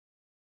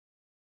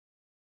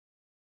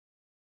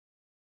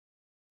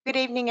Good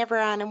evening,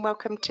 everyone, and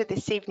welcome to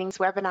this evening's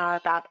webinar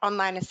about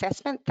online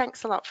assessment.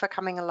 Thanks a lot for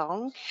coming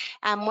along.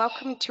 And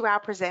welcome to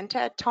our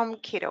presenter, Thom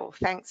Kiddle.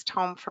 Thanks,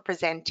 Thom, for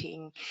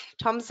presenting.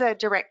 Thom's the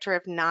director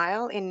of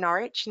NILE in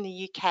Norwich in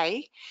the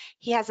UK.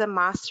 He has a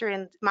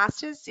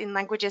master's in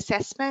language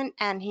assessment,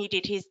 and he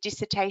did his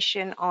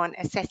dissertation on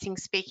assessing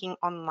speaking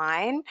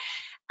online.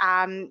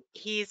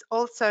 He's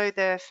also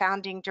the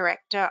founding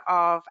director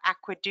of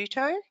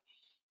Aqueducto,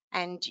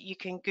 and you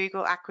can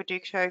Google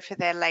Aqueducto for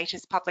their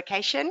latest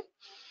publication.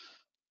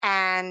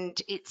 And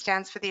it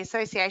stands for the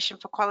Association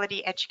for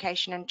Quality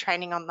Education and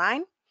Training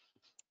Online.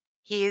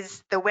 He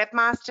is the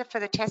webmaster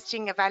for the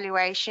Testing,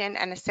 Evaluation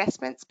and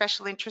Assessment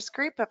Special Interest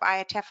Group of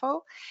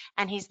IATEFL,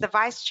 and he's the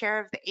vice chair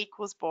of the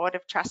Equals Board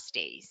of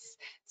Trustees.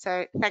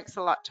 So thanks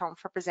a lot, Thom,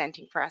 for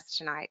presenting for us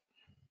tonight.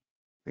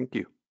 Thank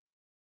you.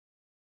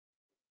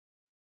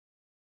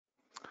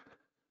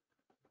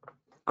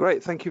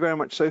 Great, thank you very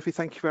much, Sophie.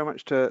 Thank you very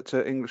much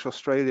to English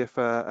Australia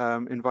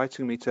for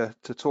inviting me to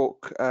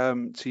talk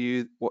to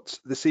you what's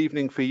this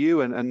evening for you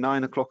and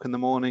 9 o'clock in the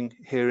morning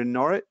here in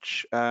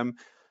Norwich.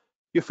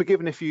 You're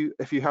forgiven if you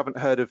haven't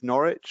heard of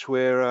Norwich.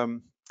 We're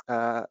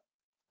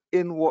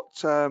in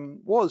what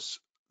was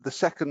the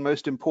second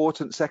most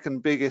important,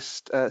 second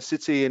biggest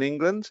city in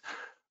England,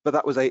 but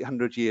that was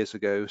 800 years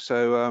ago.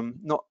 So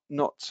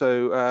not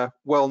so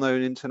well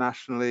known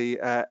internationally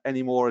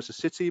anymore as a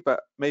city,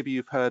 but maybe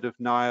you've heard of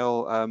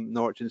NILE,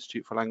 Norwich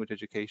Institute for Language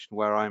Education,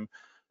 where I'm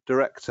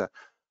director.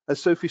 As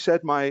Sophie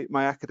said, my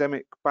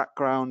academic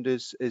background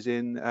is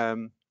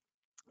in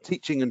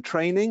teaching and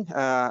training.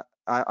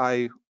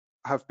 I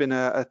have been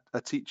a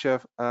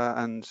teacher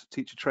and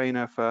teacher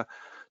trainer for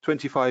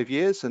 25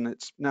 years, and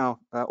it's now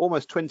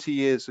almost 20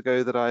 years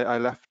ago that I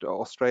left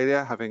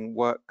Australia, having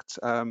worked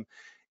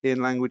in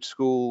language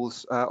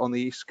schools on the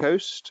East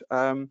Coast,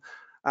 and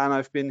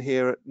I've been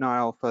here at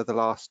NILE for the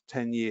last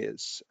 10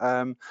 years.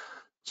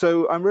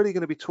 So I'm really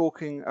going to be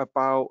talking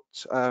about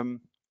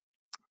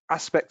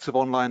aspects of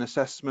online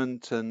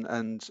assessment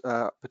and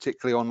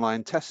particularly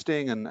online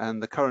testing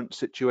and the current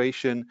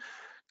situation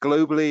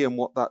globally and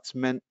what that's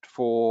meant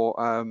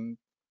for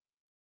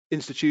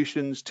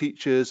institutions,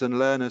 teachers and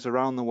learners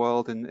around the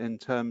world in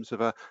terms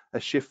of a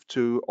shift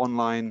to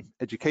online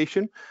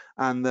education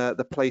and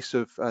the place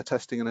of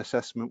testing and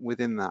assessment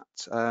within that.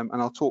 And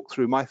I'll talk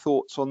through my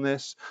thoughts on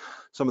this,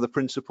 some of the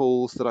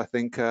principles that I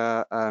think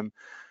are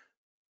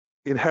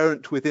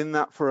inherent within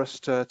that for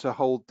us to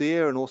hold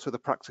dear, and also the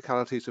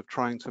practicalities of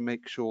trying to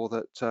make sure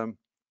that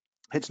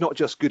it's not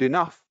just good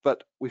enough,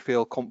 but we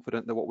feel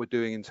confident that what we're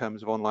doing in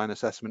terms of online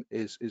assessment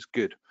is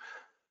good.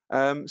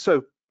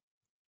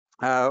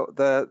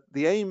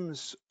 The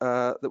aims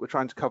that we're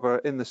trying to cover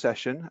in the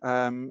session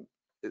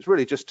is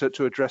really just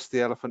to address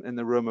the elephant in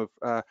the room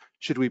of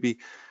should we be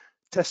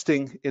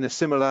testing in a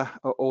similar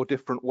or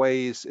different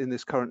ways in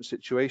this current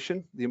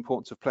situation, the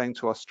importance of playing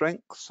to our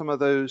strengths, some of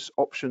those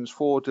options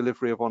for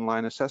delivery of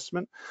online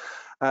assessment,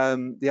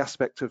 the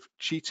aspect of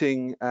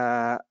cheating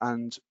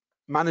and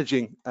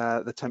managing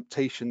the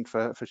temptation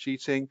for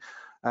cheating,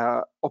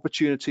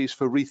 opportunities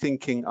for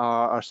rethinking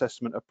our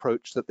assessment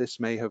approach that this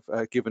may have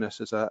given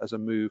us as a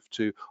move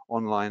to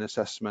online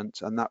assessment,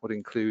 and that would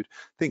include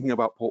thinking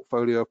about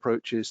portfolio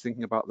approaches,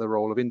 thinking about the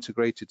role of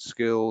integrated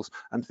skills,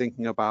 and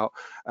thinking about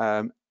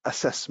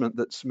assessment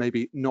that's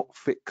maybe not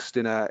fixed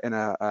in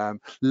a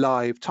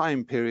live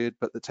time period,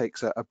 but that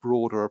takes a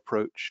broader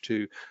approach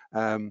to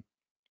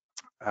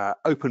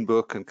open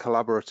book and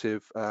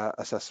collaborative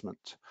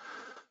assessment.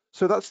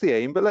 So that's the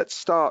aim, but let's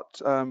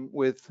start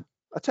with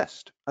a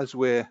test as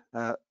we're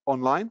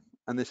online,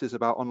 and this is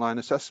about online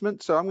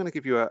assessment. So I'm going to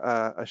give you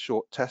a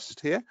short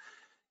test here.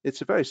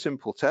 It's a very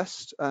simple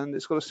test, and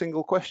it's got a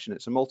single question.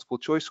 It's a multiple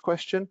choice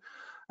question,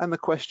 and the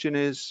question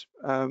is,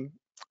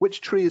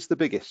 which tree is the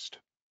biggest?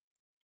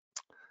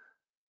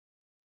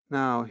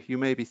 Now, you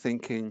may be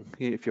thinking,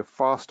 if you're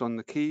fast on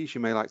the keys,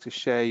 you may like to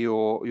share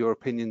your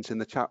opinions in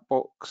the chat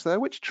box there.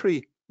 Which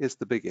tree is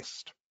the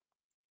biggest?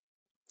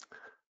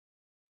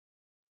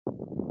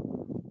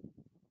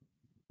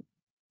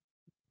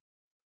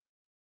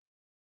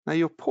 Now,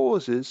 your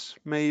pauses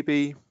may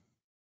be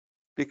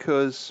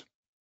because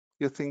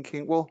you're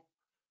thinking, well,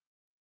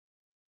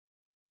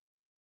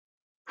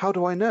 how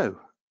do I know?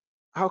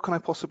 How can I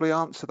possibly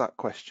answer that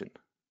question?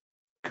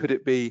 Could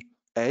it be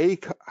A,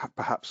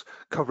 perhaps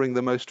covering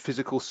the most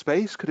physical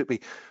space? Could it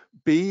be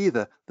B,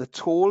 the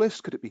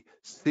tallest? Could it be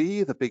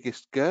C, the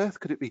biggest girth?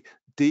 Could it be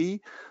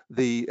D,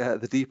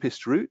 the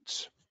deepest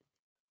roots?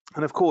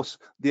 And of course,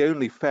 the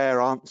only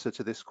fair answer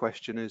to this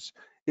question is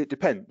it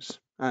depends.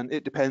 And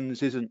it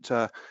depends isn't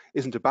a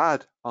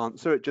bad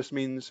answer. It just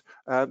means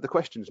the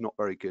question's not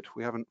very good.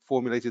 We haven't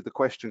formulated the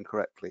question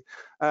correctly.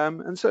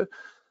 And so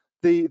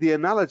the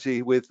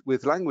analogy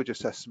with language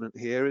assessment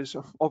here is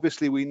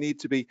obviously we need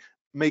to be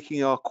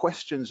making our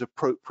questions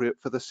appropriate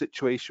for the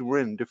situation we're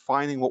in,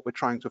 defining what we're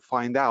trying to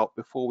find out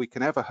before we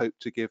can ever hope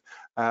to give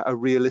a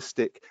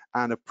realistic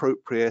and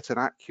appropriate and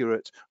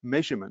accurate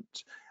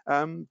measurement.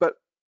 But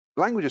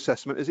language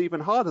assessment is even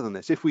harder than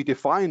this. If we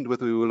defined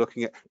whether we were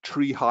looking at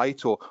tree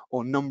height or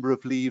number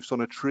of leaves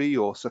on a tree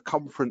or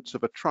circumference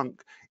of a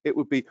trunk, it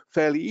would be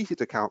fairly easy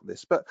to count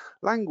this. But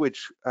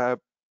language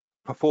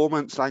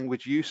performance,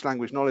 language use,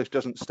 language knowledge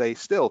doesn't stay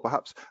still.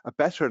 Perhaps a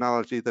better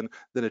analogy than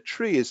a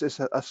tree is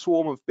a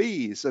swarm of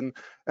bees, and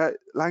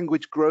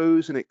language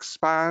grows and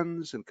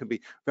expands and can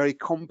be very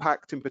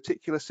compact in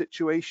particular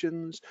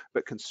situations,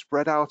 but can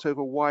spread out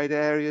over wide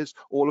areas.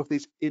 All of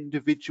these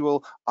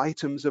individual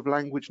items of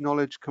language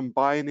knowledge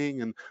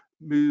combining and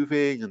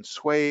moving and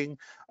swaying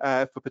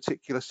for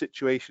particular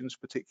situations,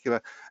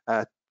 particular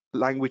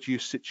language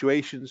use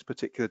situations,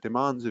 particular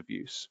demands of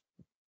use.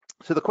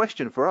 So the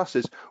question for us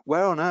is,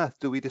 where on earth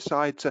do we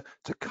decide to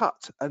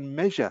cut and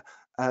measure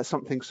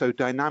something so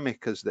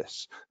dynamic as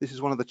this? This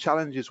is one of the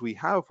challenges we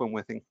have when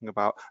we're thinking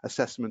about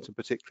assessment, and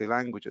particularly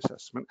language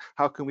assessment.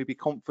 How can we be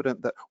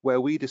confident that where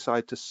we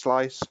decide to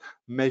slice,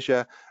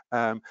 measure,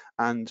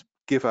 and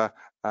give a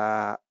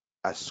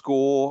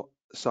score,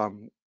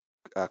 some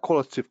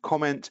qualitative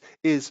comment,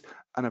 is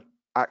an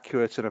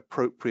accurate and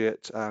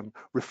appropriate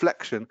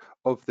reflection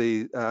of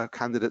the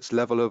candidate's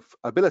level of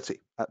ability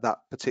at that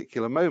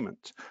particular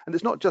moment? And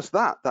it's not just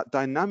that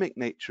dynamic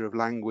nature of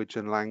language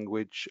and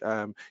language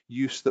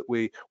use that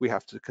we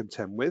have to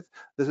contend with.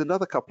 There's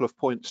another couple of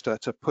points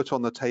to put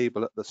on the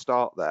table at the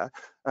start there.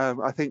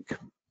 I think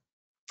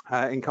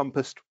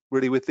encompassed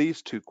really with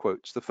these two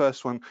quotes. The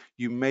first one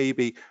you may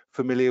be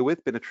familiar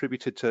with, been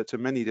attributed to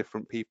many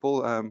different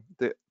people.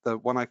 The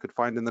one I could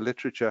find in the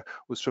literature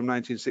was from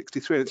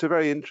 1963. And it's a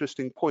very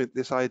interesting point,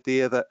 this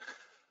idea that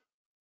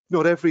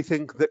not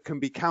everything that can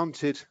be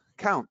counted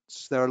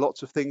counts. There are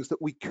lots of things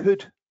that we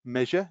could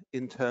measure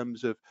in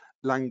terms of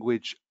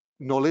language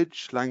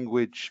knowledge,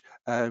 language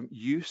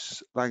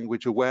use,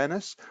 language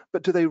awareness,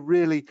 but do they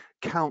really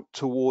count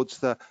towards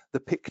the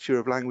picture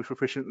of language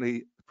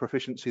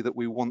proficiency that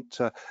we want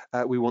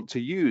to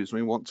use,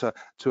 we want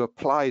to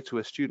apply to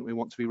a student, we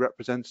want to be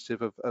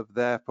representative of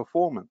their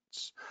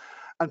performance?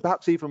 And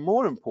perhaps even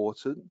more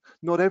important,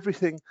 not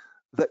everything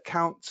that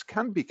counts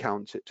can be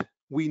counted.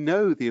 We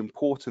know the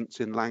importance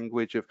in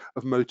language of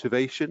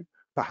motivation,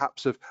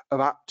 perhaps of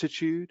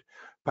aptitude,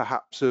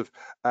 perhaps of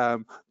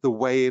the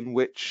way in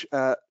which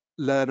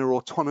learner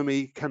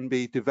autonomy can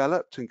be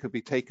developed and can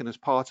be taken as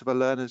part of a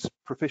learner's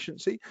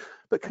proficiency.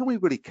 But can we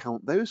really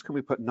count those? Can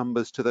we put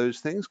numbers to those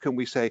things? Can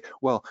we say,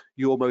 well,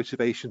 your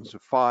motivations are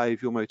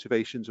 5, your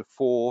motivations are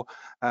 4?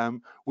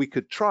 We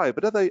could try,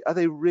 but are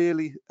they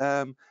really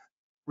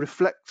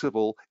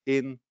reflectable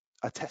in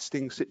a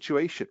testing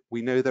situation?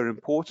 We know they're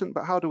important,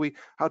 but how do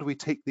we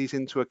take these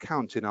into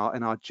account in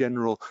our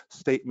general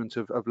statement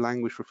of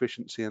language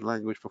proficiency and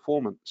language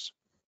performance?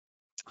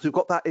 So we've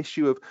got that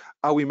issue of,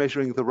 are we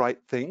measuring the right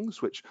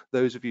things, which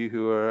those of you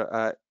who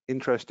are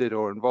interested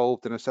or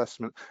involved in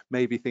assessment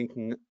may be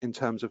thinking in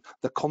terms of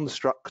the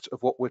construct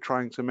of what we're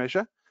trying to measure.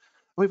 And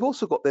we've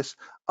also got this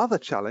other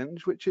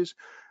challenge, which is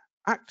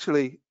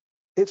actually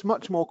it's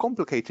much more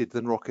complicated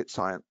than rocket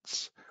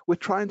science. We're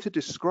trying to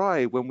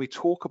describe, when we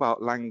talk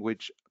about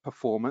language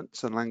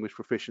performance and language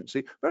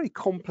proficiency, very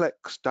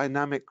complex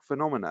dynamic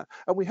phenomena,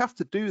 and we have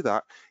to do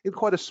that in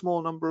quite a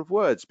small number of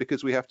words,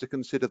 because we have to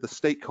consider the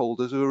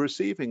stakeholders who are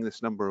receiving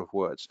this number of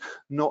words,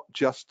 not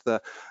just the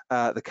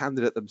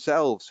candidate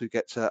themselves who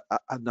gets a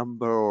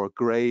number or a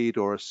grade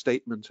or a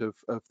statement of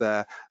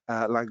their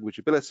language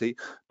ability,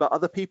 but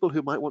other people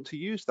who might want to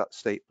use that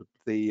statement,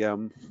 the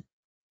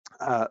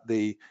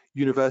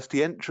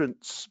university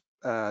entrance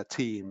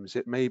teams,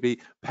 it may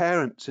be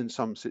parents in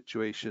some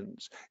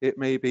situations, it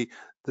may be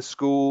the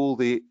school,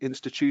 the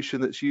institution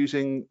that's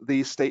using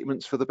these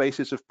statements for the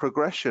basis of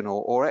progression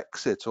or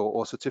exit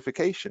or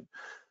certification.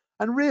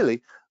 And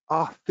really,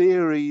 our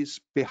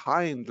theories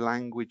behind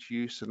language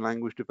use and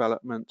language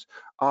development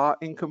are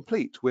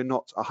incomplete. We're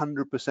not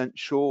 100%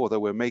 sure that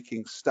we're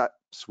making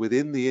steps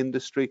within the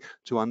industry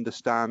to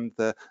understand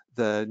the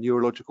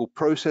neurological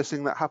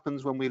processing that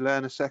happens when we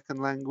learn a second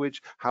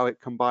language, how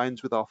it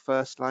combines with our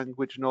first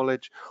language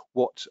knowledge,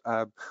 what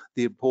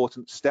the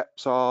important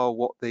steps are,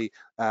 what the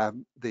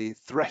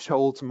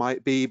thresholds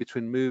might be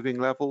between moving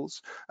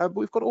levels. But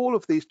we've got all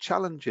of these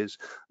challenges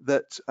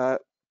that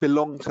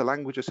belong to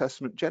language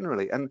assessment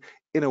generally, and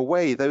in a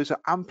way those are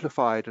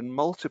amplified and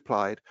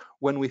multiplied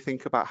when we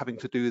think about having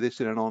to do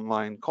this in an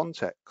online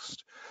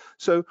context.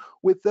 So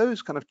with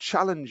those kind of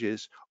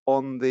challenges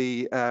on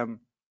the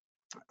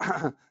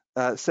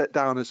set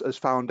down as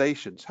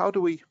foundations, how do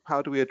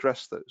we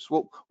address those?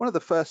 Well, one of the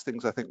first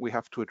things I think we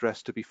have to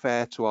address, to be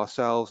fair to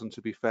ourselves and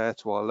to be fair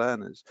to our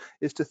learners,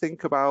 is to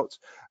think about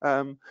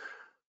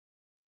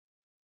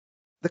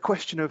the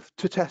question of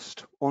to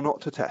test or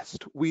not to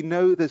test. We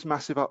know there's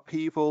massive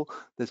upheaval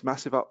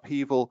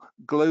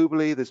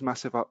globally, there's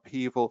massive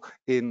upheaval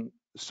in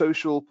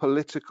social,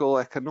 political,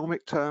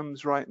 economic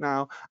terms right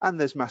now, and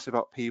there's massive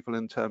upheaval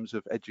in terms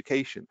of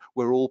education.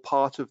 We're all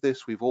part of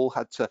this. We've all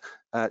had to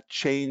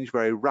change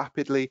very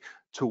rapidly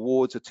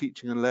towards a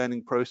teaching and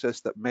learning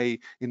process that may,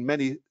 in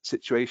many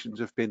situations,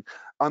 have been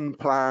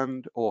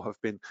unplanned or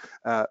have been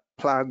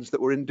plans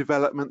that were in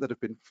development that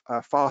have been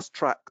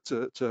fast-tracked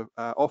to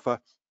offer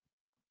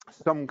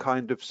some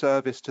kind of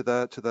service to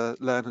the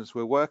learners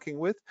we're working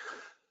with.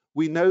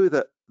 We know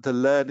that the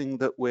learning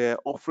that we're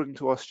offering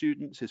to our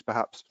students is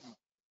perhaps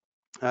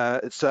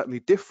it's certainly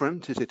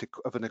different. Is it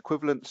of an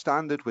equivalent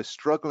standard? We're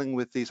struggling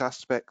with these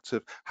aspects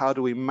of how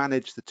do we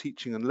manage the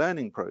teaching and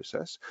learning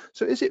process.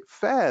 So is it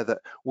fair that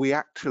we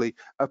actually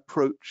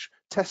approach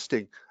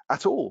testing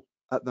at all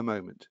at the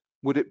moment?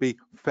 Would it be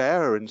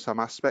fairer in some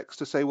aspects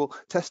to say, well,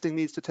 testing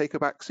needs to take a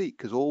back seat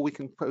because all we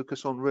can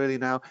focus on really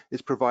now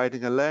is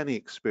providing a learning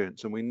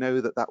experience, and we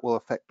know that that will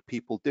affect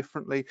people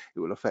differently, it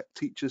will affect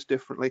teachers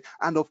differently,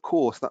 and of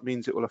course that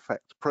means it will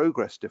affect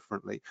progress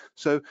differently.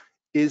 So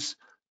is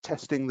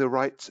testing the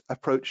right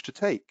approach to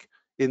take?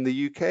 In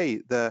the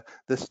UK,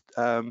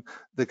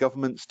 the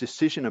government's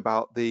decision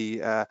about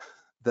the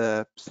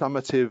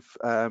summative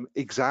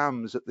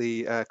exams at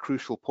the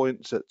crucial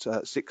points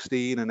at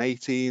 16 and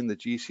 18, the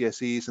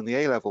GCSEs and the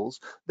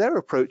A-levels, their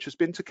approach has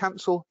been to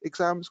cancel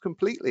exams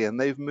completely, and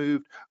they've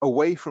moved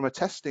away from a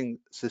testing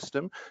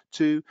system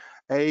to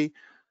a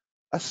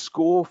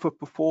score for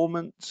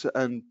performance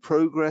and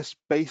progress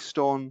based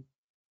on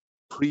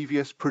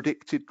previous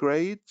predicted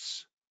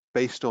grades,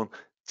 based on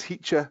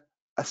teacher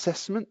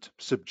assessment,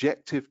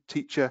 subjective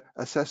teacher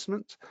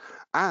assessment,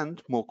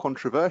 and more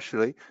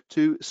controversially,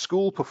 to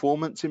school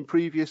performance in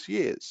previous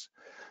years.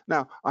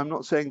 Now, I'm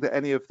not saying that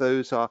any of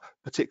those are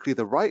particularly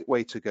the right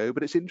way to go,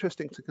 but it's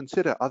interesting to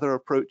consider other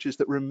approaches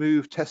that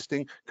remove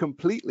testing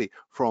completely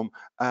from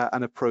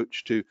an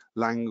approach to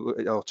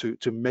language or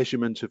to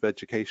measurement of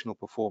educational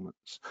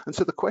performance. And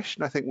so the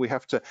question I think we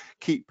have to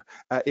keep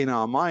in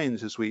our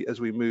minds as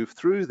we move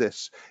through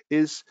this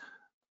is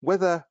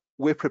whether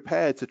we're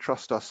prepared to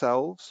trust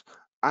ourselves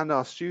and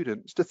our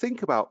students to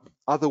think about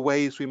other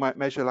ways we might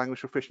measure language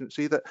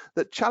proficiency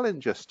that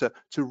challenge us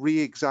to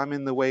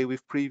re-examine the way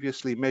we've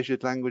previously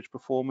measured language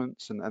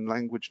performance and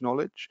language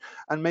knowledge,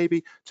 and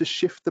maybe to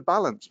shift the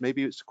balance.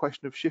 Maybe it's a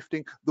question of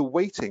shifting the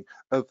weighting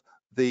of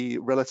the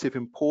relative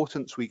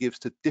importance we give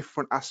to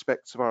different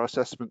aspects of our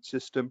assessment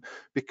system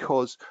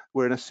because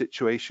we're in a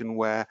situation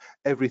where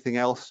everything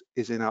else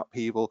is in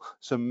upheaval.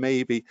 So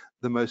maybe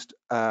the most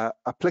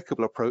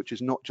applicable approach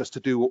is not just to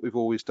do what we've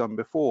always done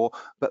before,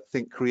 but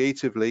think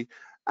creatively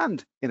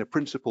and in a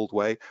principled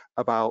way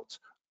about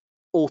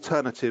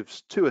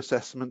alternatives to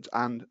assessment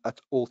and at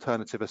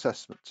alternative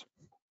assessment.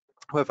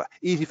 However,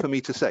 easy for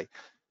me to say,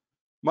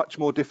 much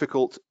more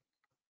difficult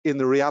in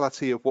the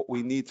reality of what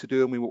we need to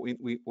do and what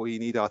we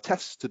need our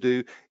tests to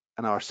do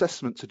and our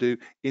assessment to do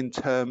in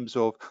terms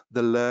of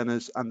the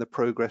learners and the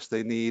progress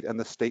they need and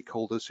the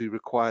stakeholders who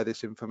require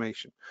this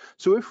information.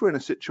 So if we're in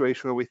a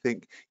situation where we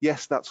think,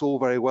 yes, that's all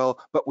very well,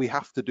 but we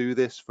have to do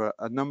this for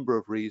a number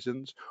of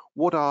reasons,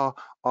 what are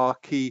our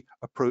key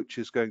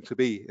approaches going to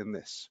be in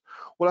this?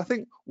 Well, I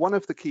think one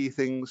of the key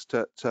things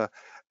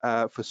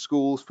for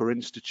schools, for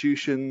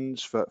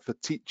institutions, for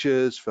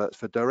teachers,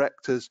 for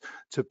directors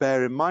to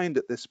bear in mind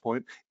at this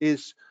point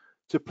is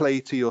to play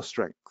to your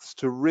strengths,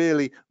 to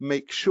really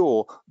make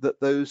sure that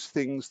those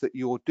things that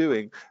you're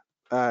doing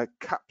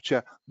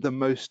capture the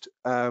most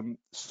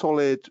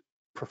solid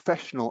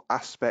professional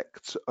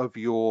aspects of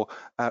your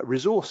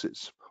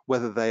resources,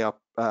 whether they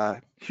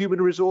are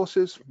human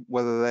resources,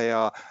 whether they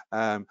are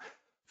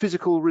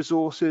physical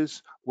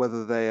resources,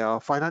 whether they are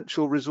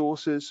financial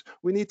resources.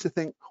 We need to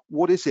think,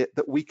 what is it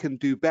that we can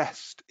do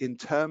best in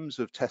terms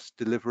of test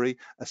delivery,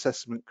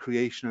 assessment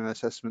creation and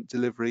assessment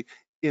delivery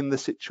in the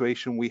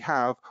situation we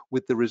have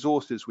with the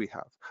resources we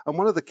have. And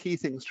one of the key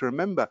things to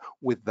remember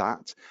with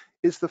that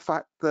is the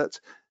fact that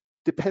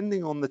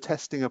depending on the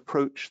testing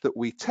approach that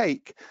we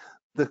take,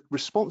 the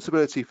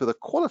responsibility for the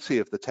quality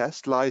of the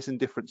test lies in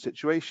different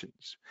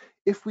situations.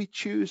 If we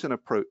choose an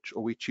approach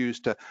or we choose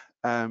to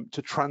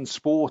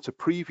transport a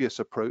previous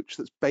approach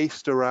that's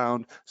based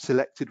around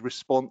selected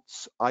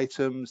response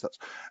items,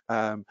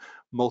 that's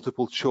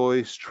multiple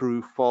choice,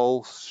 true,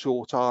 false,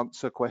 short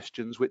answer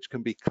questions, which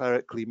can be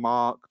clerically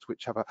marked,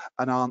 which have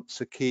an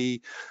answer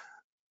key.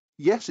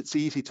 Yes, it's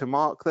easy to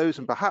mark those,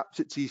 and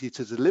perhaps it's easy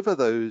to deliver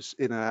those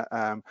in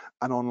an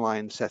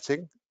online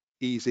setting.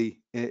 Easy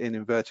in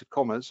inverted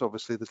commas.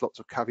 Obviously, there's lots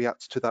of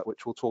caveats to that,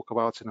 which we'll talk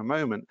about in a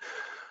moment.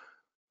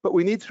 But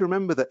we need to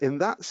remember that in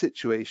that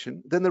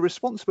situation, then the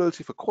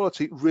responsibility for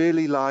quality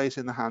really lies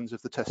in the hands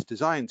of the test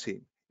design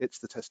team. It's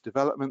the test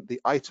development,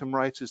 the item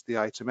writers, the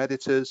item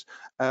editors,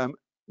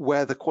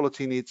 where the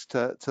quality needs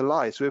to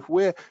lie. So if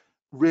we're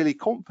really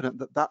confident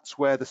that that's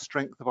where the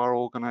strength of our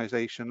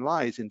organization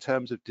lies in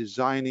terms of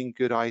designing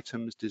good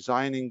items,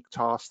 designing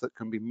tasks that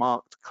can be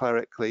marked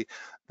clerically,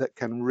 that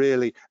can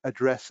really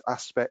address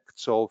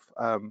aspects of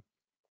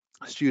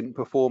student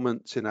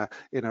performance in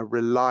a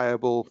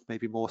reliable,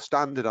 maybe more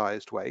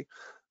standardized way,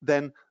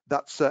 then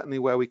that's certainly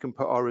where we can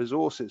put our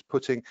resources,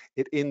 putting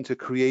it into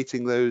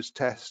creating those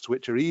tests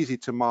which are easy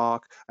to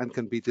mark and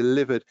can be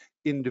delivered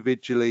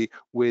individually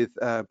with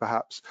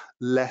perhaps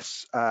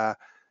less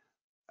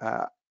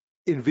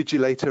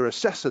invigilator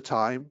assessor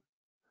time,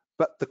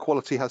 but the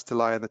quality has to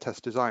lie in the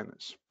test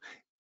designers.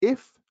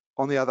 If,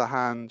 on the other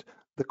hand,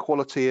 the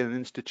quality in an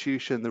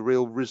institution, the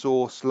real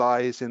resource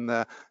lies in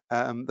the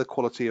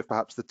quality of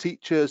perhaps the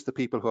teachers, the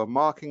people who are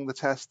marking the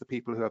test, the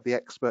people who have the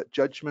expert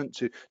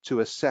judgment to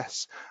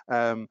assess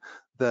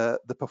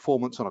the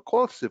performance on a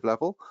qualitative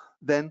level,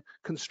 then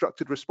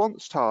constructed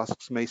response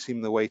tasks may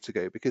seem the way to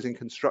go, because in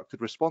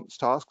constructed response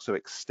tasks, so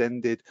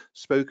extended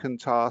spoken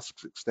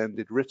tasks,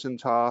 extended written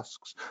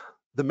tasks,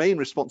 the main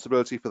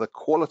responsibility for the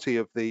quality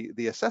of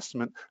the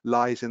assessment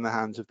lies in the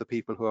hands of the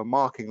people who are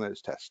marking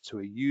those tests, who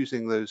are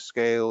using those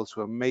scales,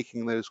 who are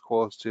making those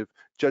qualitative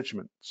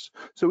judgments.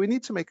 So we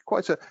need to make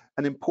quite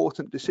an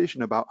important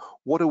decision about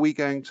what are we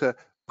going to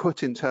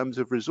put in terms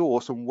of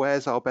resource, and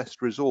where's our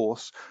best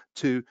resource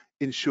to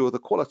ensure the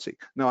quality.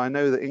 Now, I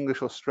know that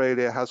English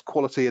Australia has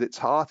quality at its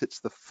heart.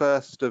 It's the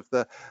first of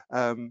the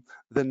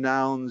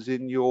nouns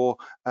in your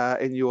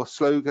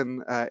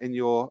slogan, in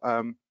your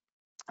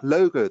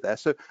logo there.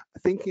 So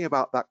thinking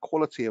about that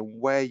quality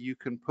and where you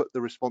can put the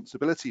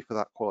responsibility for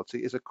that quality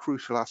is a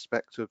crucial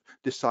aspect of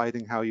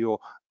deciding how your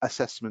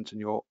assessment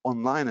and your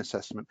online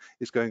assessment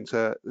is going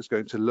to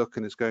look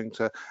and is going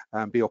to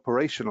be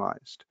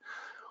operationalized.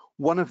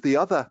 One of the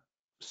other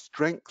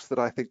strengths that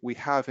I think we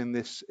have in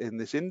this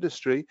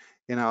industry,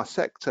 in our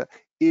sector,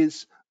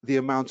 is the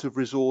amount of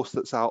resource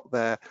that's out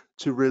there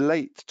to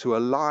relate, to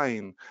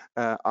align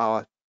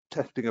our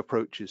testing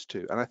approaches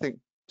to. And I think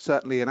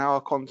certainly in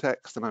our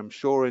context, and I'm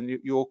sure in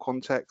your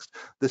context,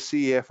 the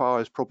CEFR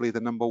is probably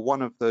the number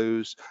one of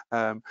those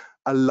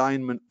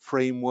alignment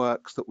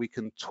frameworks that we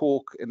can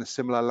talk in a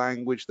similar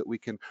language, that we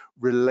can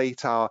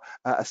relate our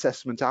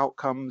assessment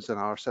outcomes and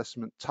our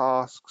assessment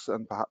tasks,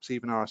 and perhaps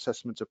even our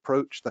assessment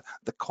approach,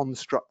 the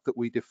construct that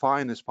we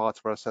define as part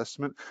of our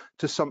assessment,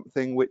 to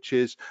something which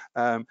is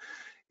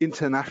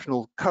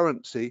international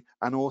currency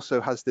and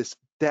also has this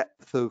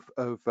depth of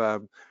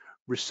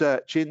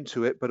research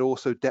into it, but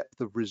also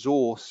depth of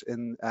resource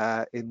in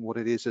what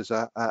it is as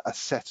a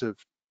set of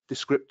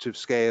descriptive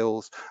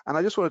scales. And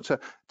I just wanted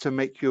to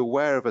make you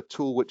aware of a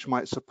tool which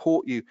might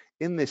support you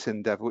in this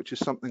endeavor, which is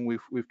something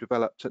we've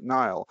developed at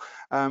NILE.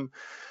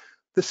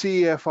 The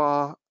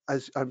CEFR,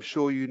 as I'm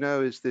sure you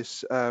know, is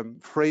this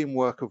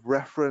framework of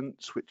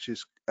reference which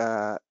is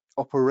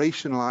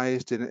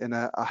operationalized in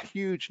a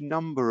huge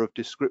number of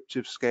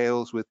descriptive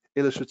scales with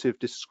illustrative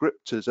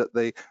descriptors at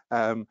the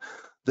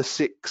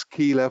 6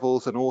 key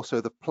levels, and also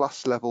the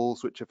plus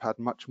levels, which have had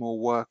much more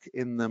work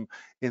in them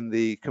in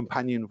the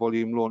companion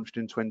volume launched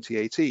in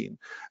 2018.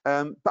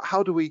 But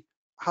how do we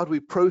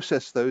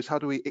process those? How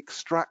do we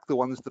extract the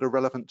ones that are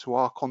relevant to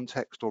our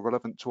context or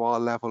relevant to our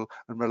level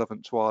and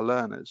relevant to our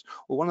learners?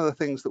 Well, one of the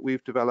things that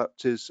we've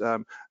developed is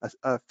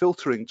a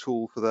filtering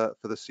tool for the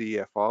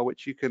CEFR,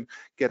 which you can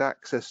get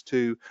access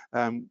to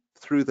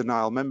through the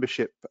NILE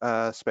membership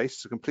space.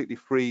 It's a completely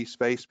free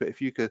space, but if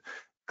you could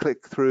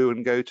click through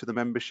and go to the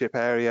membership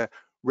area,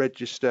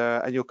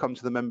 register, and you'll come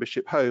to the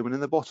membership home, and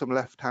in the bottom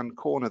left-hand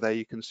corner there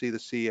you can see the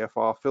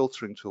CEFR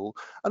filtering tool.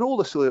 And all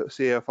the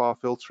CEFR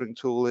filtering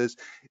tool is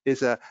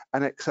an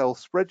Excel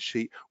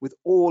spreadsheet with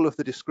all of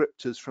the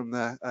descriptors from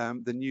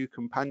the new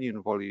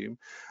companion volume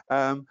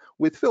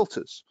with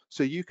filters.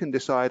 So you can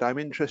decide, I'm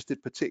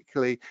interested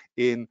particularly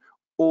in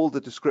all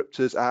the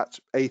descriptors at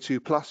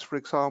A2+, for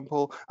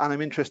example, and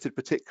I'm interested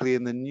particularly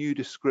in the new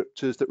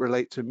descriptors that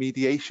relate to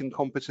mediation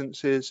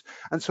competencies,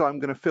 and so I'm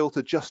going to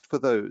filter just for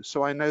those.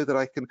 So I know that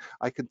I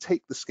can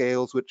take the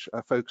scales which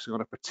are focusing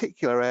on a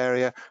particular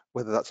area,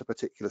 whether that's a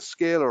particular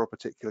skill or a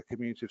particular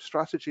communicative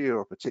strategy or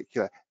a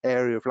particular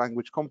area of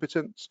language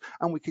competence,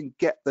 and we can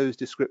get those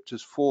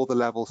descriptors for the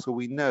level, so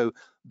we know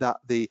that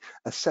the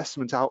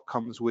assessment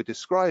outcomes we're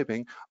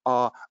describing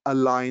are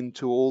aligned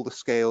to all the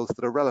scales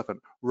that are relevant,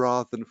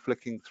 rather than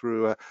flicking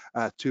through a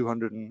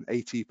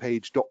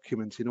 280-page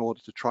document in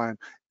order to try and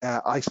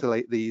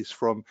isolate these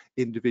from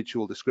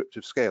individual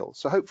descriptive scales.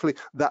 So hopefully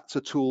that's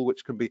a tool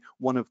which can be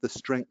one of the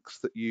strengths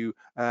that you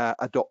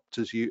adopt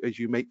as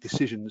you make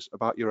decisions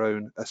about your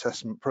own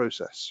assessment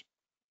process.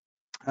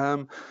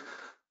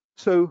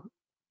 So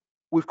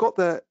we've got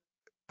the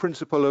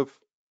principle of,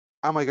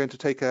 am I going to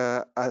take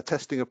a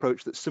testing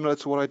approach that's similar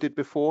to what I did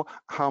before?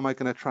 How am I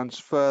going to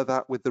transfer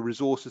that with the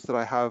resources that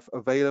I have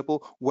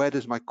available? Where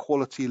does my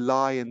quality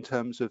lie in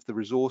terms of the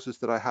resources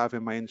that I have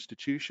in my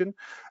institution?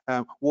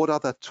 What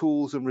other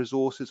tools and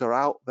resources are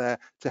out there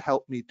to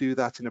help me do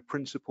that in a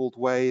principled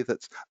way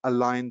that's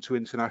aligned to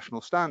international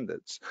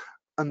standards?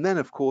 And then,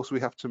 of course, we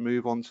have to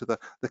move on to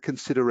the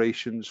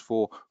considerations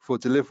for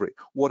delivery.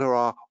 What are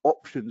our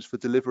options for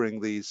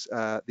delivering these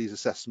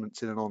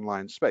assessments in an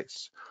online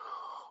space?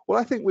 Well,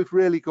 I think we've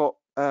really got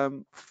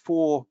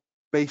 4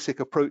 basic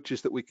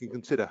approaches that we can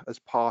consider as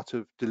part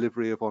of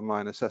delivery of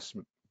online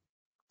assessment.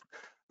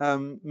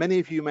 Many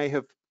of you may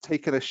have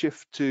taken a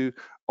shift to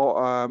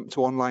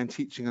online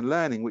teaching and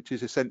learning, which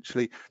is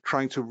essentially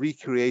trying to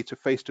recreate a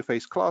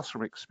face-to-face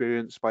classroom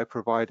experience by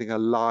providing a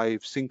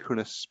live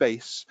synchronous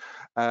space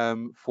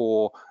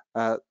for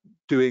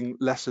doing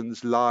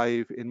lessons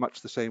live in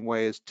much the same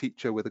way as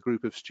teacher with a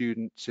group of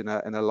students in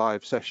a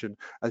live session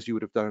as you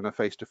would have done in a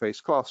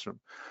face-to-face classroom.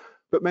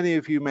 But many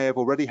of you may have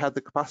already had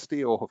the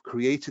capacity or have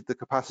created the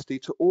capacity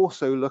to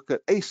also look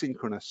at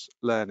asynchronous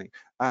learning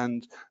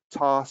and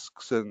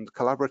tasks and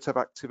collaborative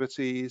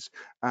activities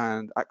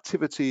and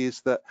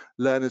activities that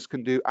learners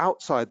can do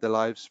outside the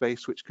live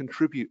space which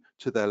contribute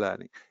to their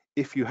learning.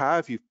 If you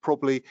have, you've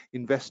probably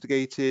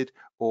investigated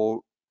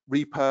or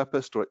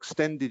repurposed or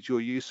extended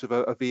your use of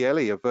a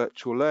VLE, a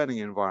virtual learning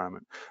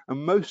environment.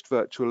 And most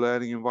virtual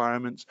learning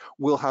environments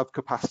will have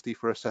capacity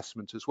for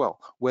assessment as well,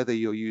 whether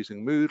you're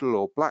using Moodle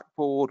or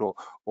Blackboard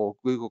or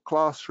Google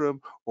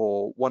Classroom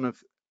or one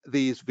of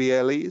these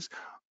VLEs.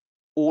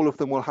 All of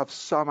them will have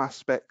some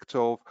aspect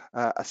of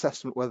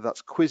assessment, whether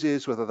that's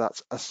quizzes, whether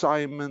that's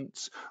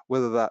assignments,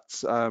 whether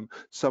that's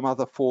some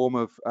other form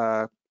of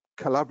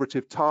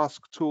collaborative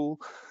task tool.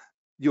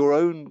 Your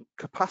own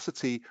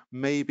capacity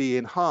may be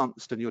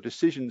enhanced and your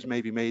decisions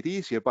may be made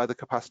easier by the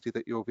capacity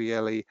that your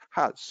VLE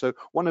has. So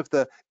one of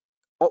the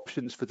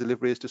options for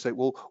delivery is to say,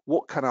 well,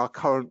 what can our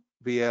current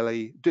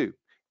VLE do?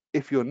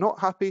 If you're not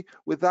happy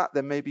with that,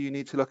 then maybe you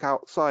need to look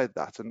outside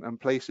that, and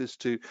places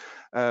to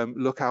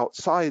look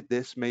outside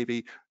this,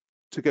 maybe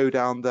to go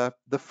down the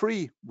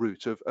free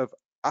route of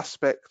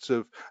aspects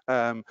of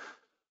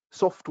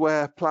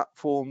software,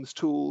 platforms,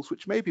 tools,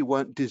 which maybe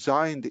weren't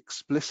designed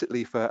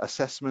explicitly for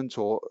assessment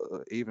or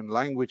even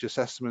language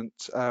assessment,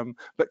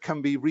 but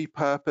can be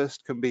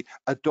repurposed, can be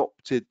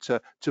adopted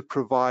to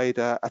provide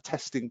a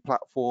testing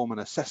platform, an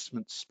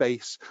assessment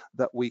space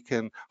that we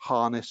can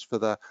harness for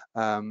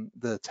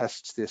the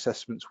tests, the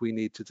assessments we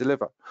need to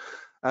deliver.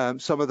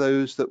 Some of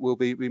those that we'll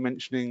be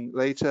mentioning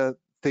later,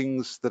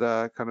 things that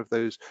are kind of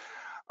those,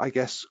 I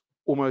guess,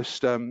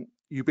 almost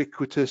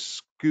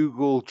ubiquitous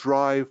Google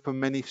Drive for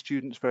many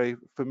students, very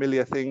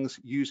familiar things,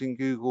 using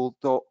Google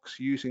Docs,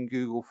 using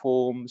Google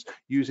Forms,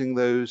 using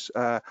those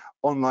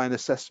online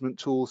assessment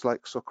tools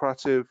like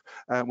Socrative,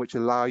 which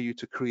allow you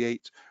to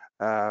create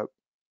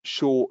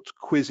short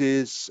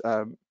quizzes,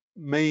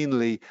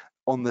 mainly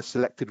on the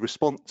selected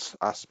response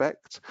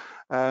aspect.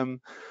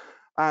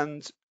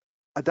 And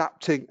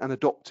adapting and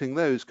adopting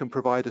those can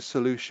provide a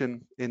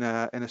solution in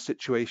a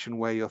situation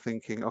where you're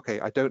thinking, okay,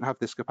 I don't have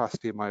this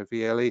capacity in my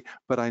VLE,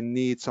 but I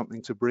need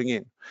something to bring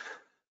in.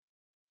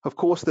 Of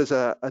course, there's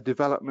a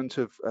development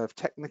of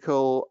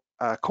technical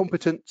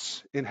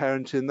competence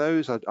inherent in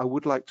those. I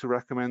would like to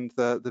recommend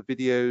the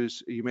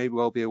videos. You may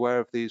well be aware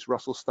of these.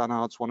 Russell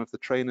Stannard's one of the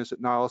trainers at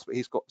NILE, but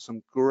he's got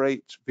some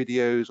great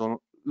videos on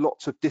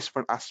lots of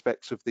different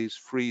aspects of these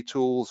free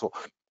tools, or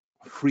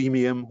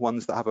freemium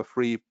ones that have a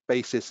free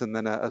basis and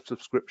then a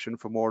subscription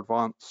for more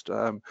advanced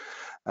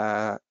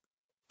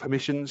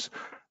permissions.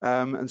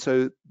 And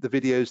so the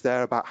videos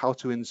there about how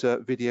to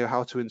insert video,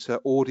 how to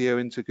insert audio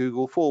into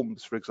Google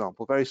Forms, for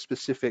example, very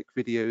specific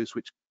videos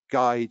which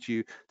guide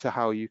you to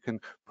how you can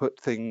put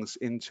things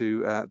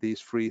into these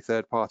free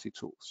third-party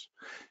tools.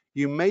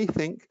 You may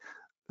think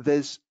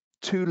there's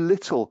too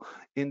little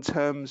in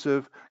terms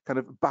of kind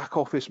of back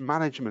office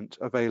management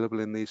available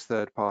in these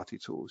third-party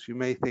tools. You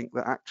may think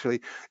that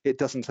actually it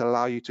doesn't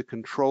allow you to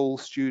control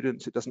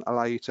students, it doesn't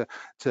allow you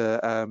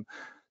to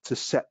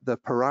set the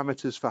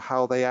parameters for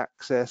how they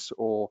access,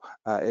 or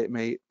it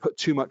may put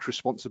too much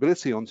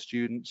responsibility on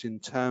students in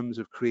terms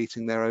of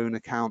creating their own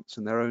accounts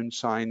and their own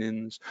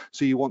sign-ins.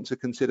 So you want to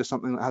consider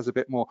something that has a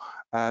bit more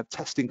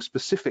testing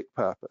specific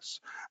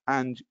purpose.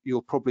 And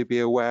you'll probably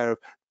be aware of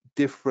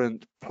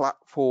different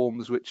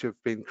platforms which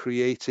have been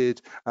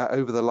created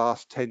over the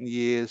last 10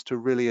 years to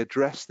really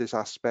address this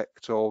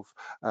aspect of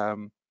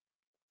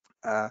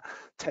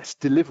test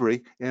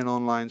delivery in an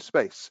online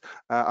space.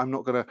 I'm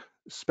not going to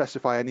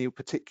specify any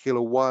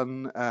particular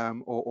one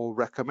or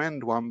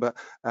recommend one, but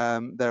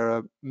there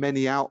are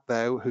many out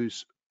there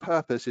whose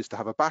purpose is to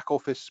have a back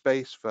office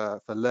space for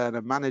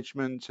learner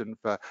management and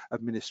for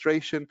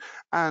administration,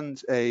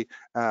 and a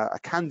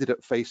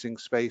candidate facing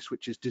space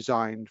which is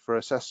designed for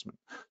assessment.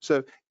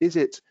 So is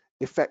it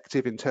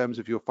effective in terms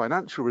of your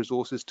financial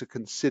resources to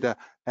consider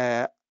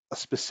a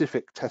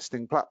specific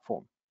testing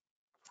platform?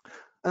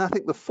 And I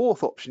think the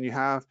fourth option you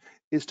have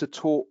is to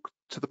talk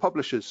to the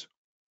publishers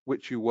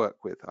which you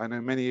work with. I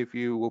know many of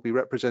you will be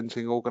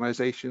representing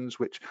organizations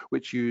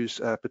which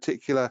use a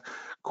particular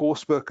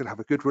coursebook and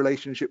have a good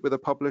relationship with a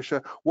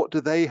publisher. What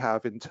do they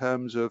have in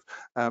terms of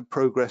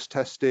progress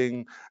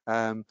testing,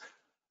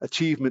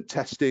 achievement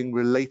testing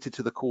related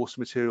to the course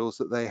materials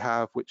that they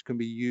have, which can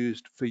be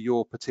used for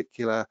your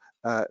particular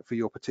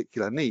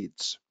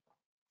needs?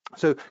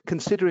 So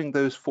considering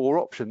those four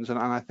options, and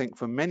I think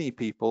for many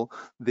people,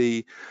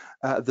 the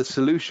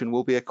solution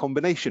will be a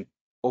combination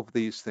of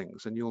these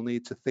things, and you'll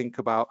need to think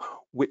about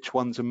which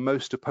ones are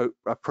most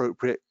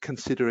appropriate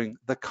considering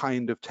the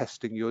kind of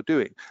testing you're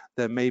doing.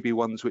 There may be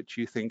ones which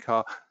you think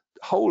are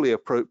wholly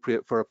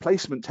appropriate for a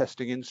placement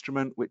testing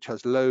instrument, which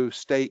has low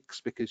stakes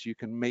because you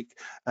can make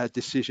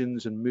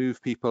decisions and move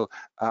people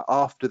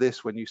after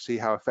this when you see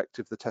how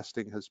effective the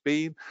testing has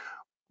been.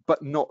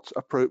 but not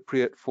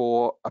appropriate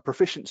for a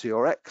proficiency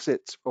or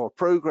exit or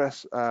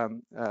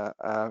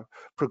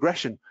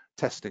progression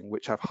testing,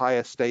 which have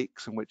higher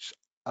stakes and which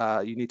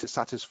you need to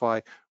satisfy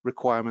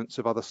requirements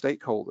of other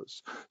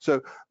stakeholders.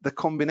 So the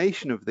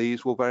combination of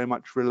these will very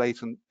much relate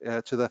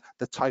to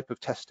the type of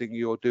testing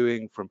you're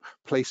doing, from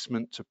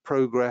placement to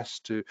progress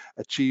to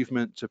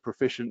achievement to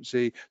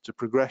proficiency to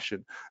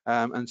progression.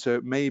 And so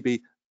it may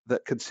be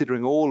that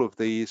considering all of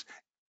these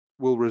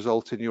will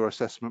result in your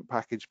assessment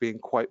package being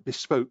quite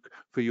bespoke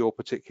for your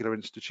particular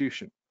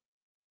institution.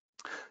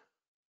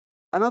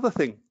 Another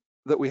thing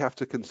that we have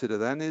to consider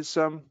then is,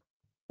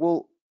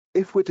 well,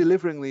 if we're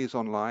delivering these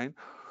online,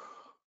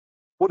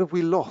 what have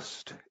we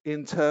lost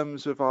in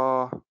terms of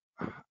our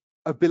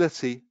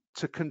ability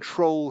to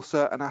control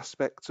certain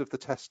aspects of the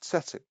test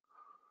setting?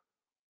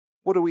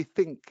 What do we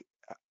think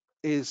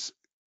is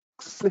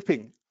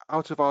slipping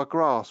out of our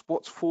grasp?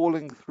 What's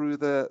falling through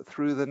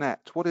the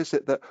net? What is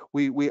it that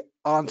we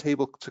aren't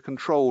able to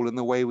control in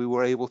the way we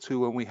were able to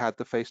when we had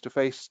the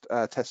face-to-face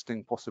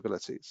testing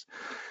possibilities?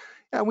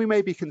 And we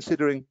may be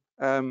considering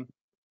some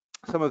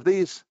of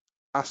these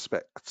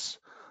aspects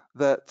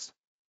that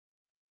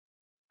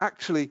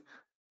actually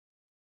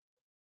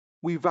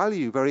we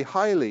value very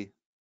highly,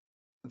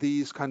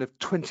 these kind of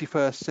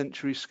 21st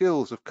century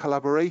skills of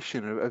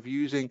collaboration, of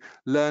using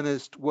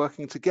learners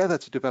working together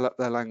to develop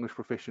their language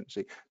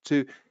proficiency,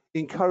 to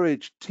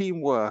encourage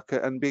teamwork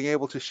and being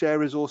able to share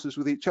resources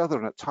with each other,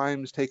 and at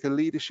times take a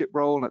leadership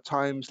role and at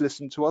times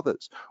listen to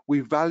others.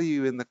 We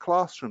value in the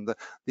classroom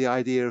the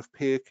idea of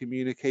peer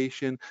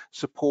communication,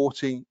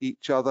 supporting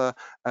each other,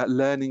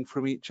 learning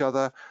from each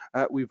other.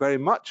 We very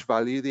much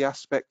value the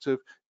aspect of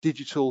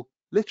digital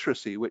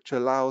literacy, which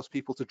allows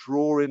people to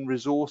draw in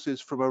resources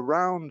from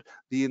around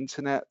the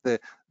internet,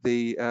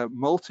 the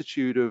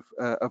multitude of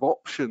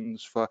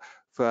options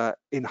for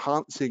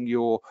enhancing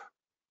your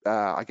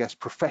I guess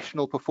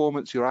professional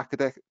performance, your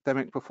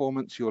academic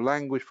performance, your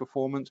language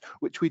performance,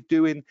 which we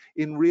do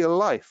in real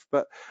life.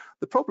 But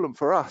the problem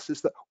for us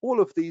is that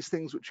all of these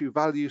things which we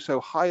value so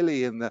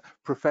highly in the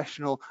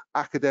professional,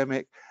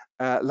 academic,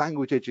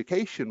 language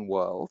education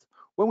world,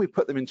 when we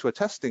put them into a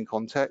testing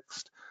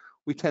context,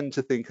 we tend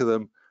to think of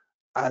them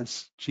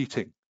as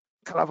cheating.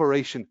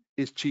 Collaboration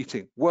is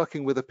cheating.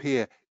 Working with a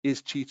peer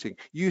is cheating.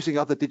 Using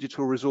other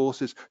digital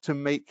resources to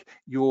make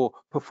your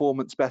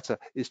performance better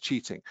is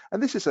cheating.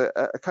 And this is a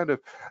kind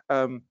of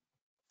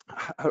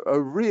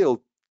a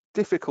real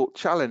difficult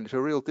challenge,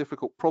 a real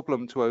difficult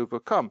problem to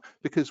overcome,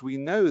 because we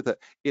know that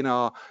in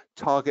our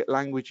target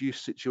language use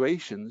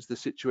situations, the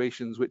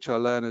situations which our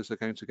learners are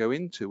going to go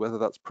into, whether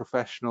that's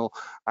professional,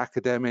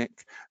 academic,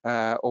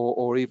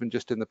 or even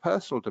just in the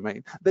personal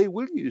domain, they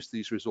will use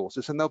these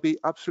resources, and they'll be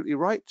absolutely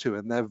right to,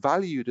 and they're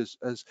valued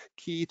as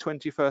key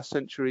 21st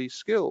century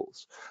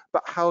skills.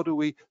 But how do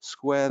we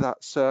square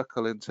that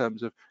circle in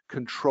terms of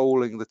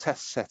controlling the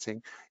test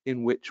setting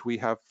in which we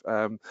have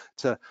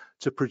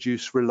to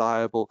produce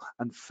reliable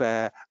and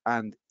fair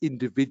and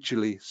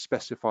individually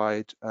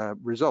specified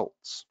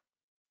results?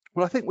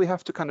 Well, I think we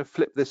have to kind of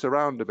flip this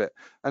around a bit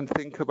and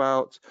think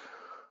about,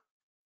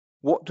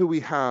 what do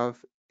we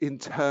have in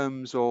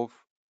terms of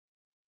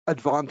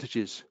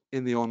advantages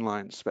in the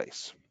online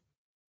space?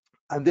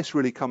 And this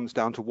really comes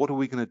down to, what are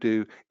we going to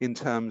do in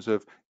terms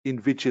of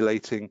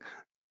invigilating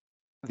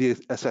the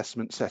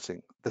assessment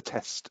setting, the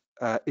test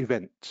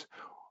event,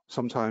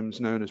 sometimes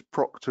known as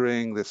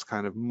proctoring, this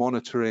kind of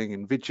monitoring,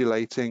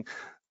 invigilating.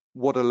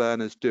 What are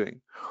learners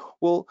doing?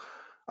 Well,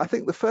 I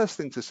think the first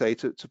thing to say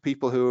to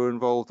people who are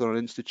involved on an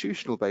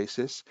institutional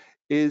basis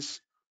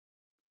is,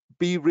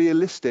 be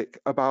realistic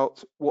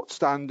about what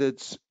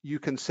standards you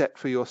can set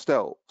for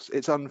yourselves.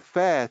 It's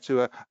unfair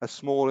to a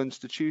small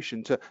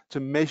institution to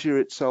measure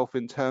itself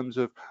in terms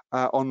of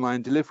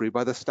online delivery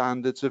by the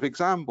standards of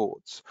exam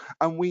boards.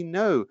 And we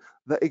know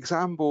that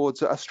exam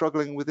boards are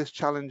struggling with this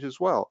challenge as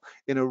well.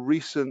 In a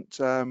recent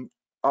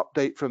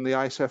update from the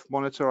ICEF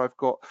Monitor, I've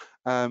got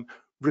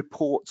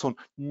reports on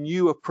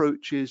new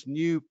approaches,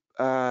 new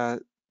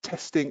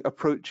testing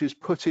approaches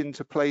put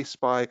into place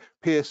by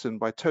Pearson,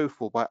 by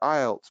TOEFL, by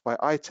IELTS, by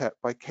ITEP,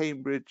 by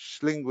Cambridge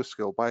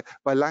LinguaSkill, by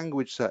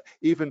LanguageCert,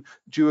 even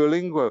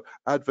Duolingo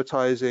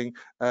advertising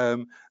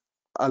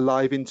a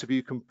live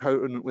interview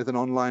component with an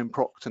online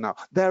proctor now.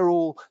 They're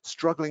all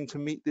struggling to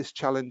meet this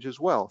challenge as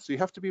well. So you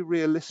have to be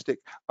realistic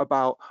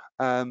about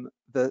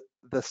the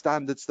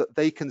standards that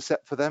they can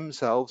set for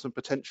themselves and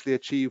potentially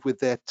achieve with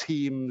their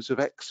teams of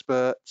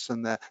experts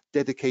and their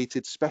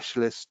dedicated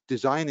specialists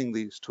designing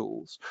these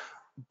tools.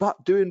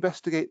 But do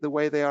investigate the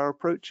way they are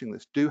approaching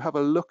this. Do have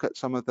a look at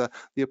some of the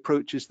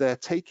approaches they're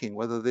taking,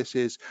 whether this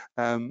is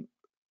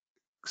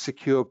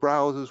secure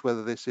browsers,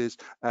 whether this is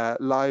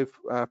live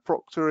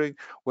proctoring,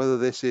 whether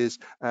this is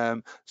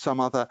some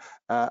other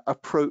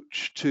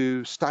approach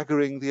to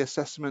staggering the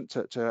assessment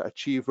to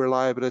achieve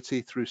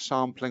reliability through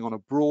sampling on a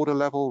broader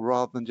level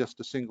rather than just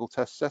a single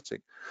test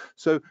setting.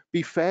 So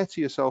be fair to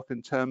yourself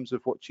in terms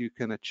of what you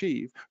can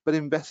achieve, but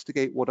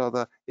investigate what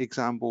other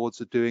exam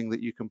boards are doing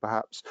that you can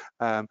perhaps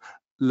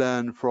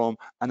learn from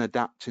and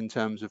adapt in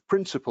terms of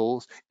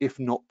principles, if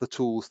not the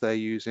tools they're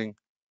using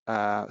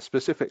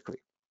specifically.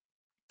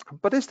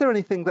 But is there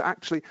anything that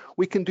actually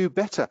we can do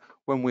better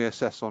when we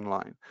assess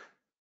online?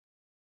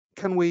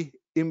 Can we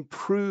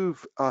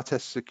improve our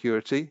test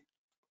security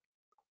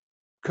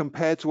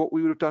compared to what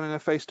we would have done in a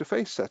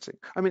face-to-face setting?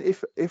 I mean,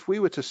 if we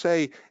were to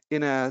say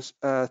in a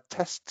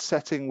test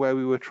setting where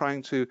we were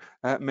trying to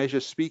measure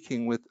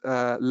speaking with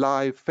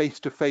live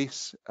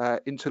face-to-face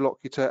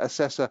interlocutor,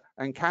 assessor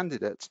and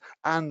candidates,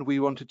 and we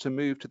wanted to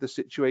move to the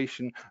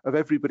situation of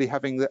everybody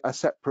having a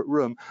separate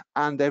room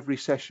and every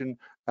session,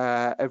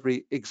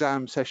 every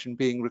exam session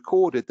being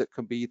recorded that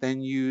can be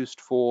then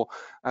used for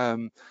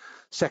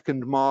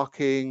second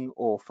marking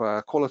or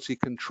for quality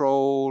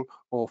control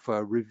or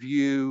for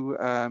review,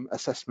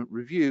 assessment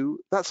review,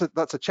 that's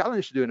a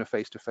challenge to do in a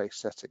face-to-face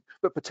setting.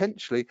 But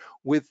potentially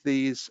with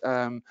these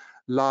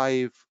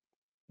live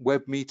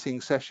web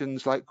meeting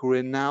sessions like we're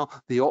in now,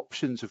 the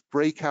options of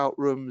breakout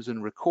rooms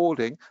and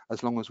recording,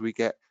 as long as we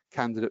get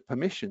candidate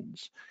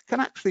permissions, can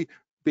actually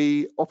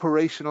be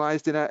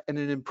operationalized in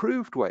an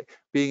improved way,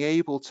 being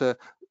able to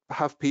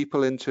have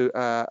people into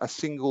a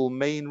single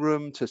main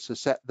room to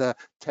set the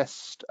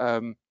test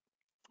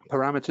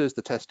parameters,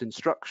 the test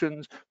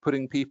instructions,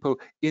 putting people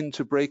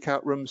into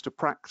breakout rooms to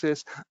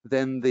practice,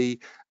 then the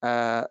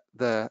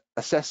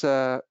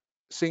assessor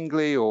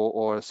singly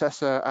or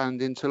assessor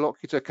and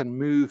interlocutor can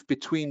move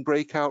between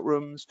breakout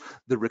rooms.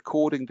 The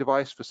recording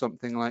device for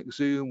something like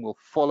Zoom will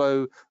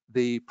follow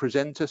the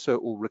presenter, so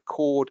it will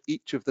record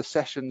each of the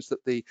sessions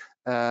that the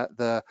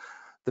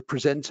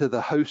presenter,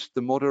 the host,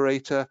 the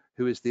moderator,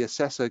 who is the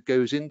assessor,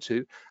 goes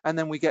into, and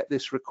then we get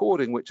this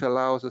recording which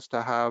allows us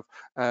to have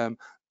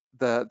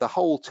the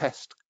whole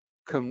test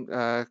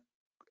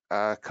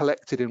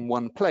collected in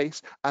one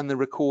place, and the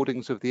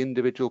recordings of the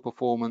individual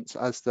performance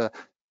as the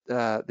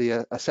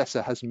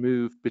assessor has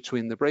moved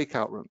between the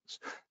breakout rooms.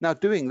 Now,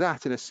 doing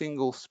that in a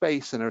single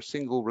space and a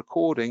single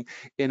recording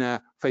in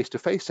a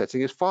face-to-face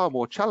setting is far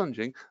more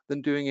challenging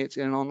than doing it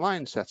in an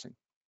online setting.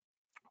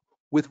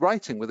 With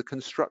writing, with a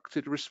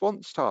constructed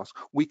response task,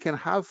 we can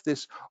have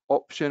this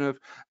option of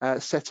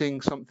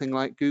setting something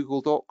like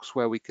Google Docs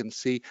where we can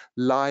see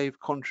live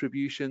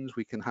contributions.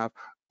 We can have,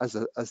 as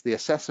the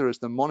assessor, as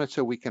the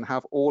monitor, we can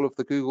have all of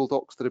the Google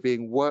Docs that are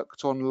being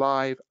worked on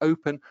live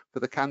open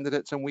for the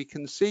candidates, and we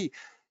can see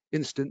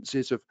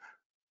instances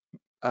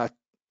of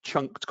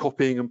chunked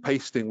copying and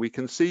pasting. We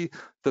can see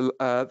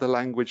the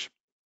language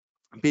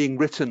being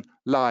written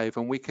live,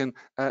 and we can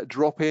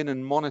drop in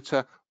and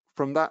monitor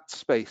from that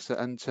space,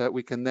 and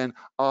we can then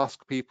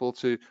ask people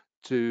to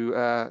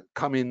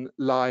come in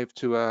live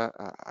to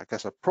I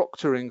guess a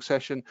proctoring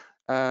session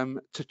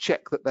to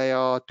check that they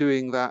are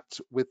doing that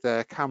with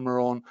their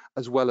camera on,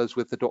 as well as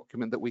with the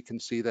document that we can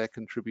see they're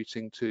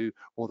contributing to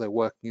or they're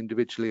working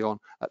individually on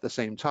at the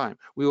same time.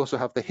 We also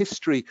have the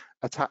history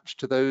attached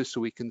to those,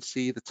 so we can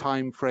see the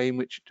time frame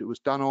which it was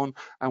done on,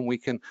 and we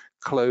can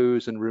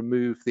close and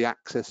remove the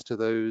access to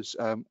those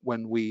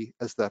when we,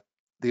 as the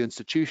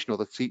institution or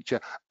the teacher,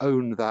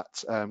 own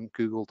that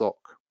Google Doc.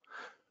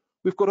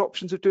 We've got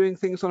options of doing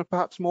things on a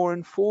perhaps more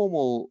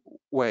informal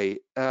way.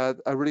 A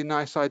really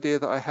nice idea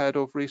that I heard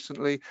of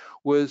recently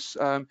was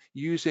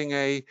using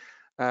a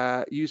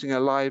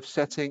live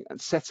setting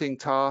and setting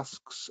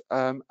tasks,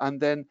 and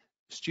then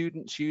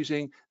students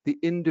using the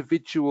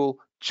individual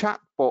chat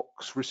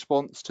box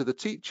response to the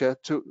teacher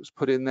to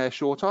put in their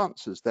short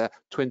answers, their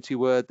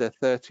 20-word, their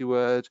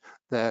 30-word,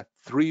 their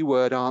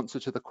 3-word answer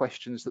to the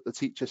questions that the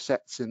teacher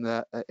sets in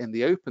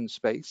the open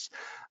space.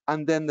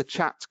 And then the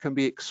chat can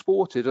be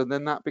exported, and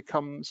then that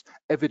becomes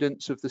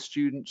evidence of the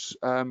students'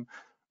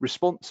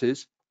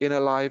 responses in a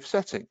live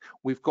setting.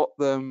 We've got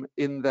them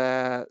in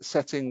their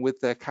setting with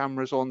their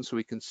cameras on, so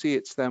we can see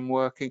it's them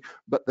working,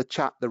 but the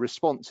chat, the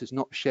response, is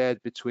not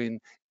shared between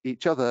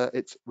each other.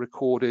 It's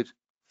recorded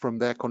from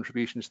their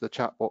contribution to the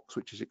chat box,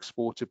 which is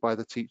exported by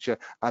the teacher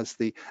as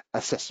the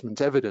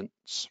assessment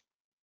evidence.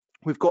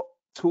 We've got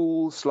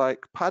tools like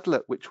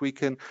Padlet, which we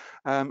can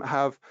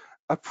have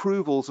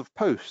approvals of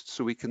posts,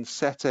 so we can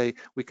set a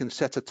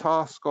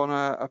task on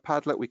a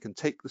Padlet. We can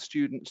take the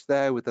students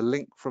there with a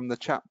link from the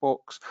chat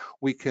box.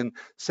 We can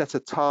set a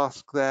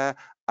task there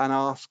and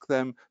ask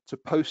them to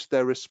post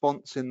their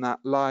response in that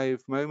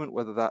live moment,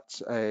 whether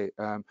that's a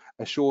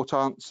short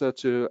answer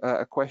to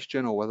a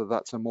question or whether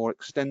that's a more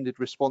extended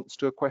response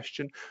to a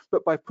question.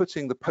 But by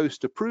putting the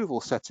post approval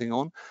setting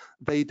on,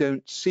 they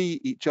don't see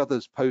each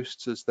other's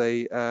posts as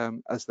they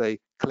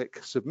click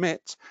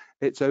submit.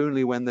 It's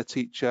only when the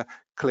teacher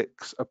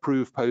clicks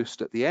approve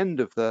post at the end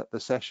of the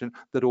session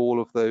that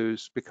all of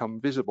those become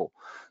visible.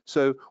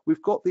 So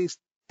we've got these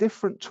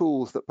different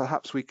tools that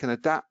perhaps we can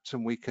adapt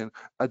and we can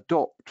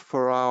adopt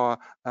for our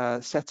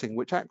setting,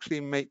 which actually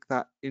make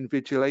that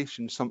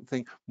invigilation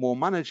something more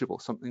manageable,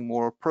 something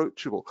more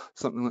approachable,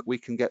 something that we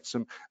can get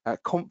some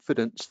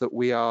confidence that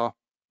we are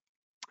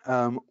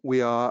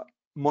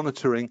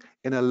monitoring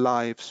in a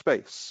live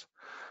space.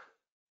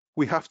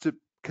 We have to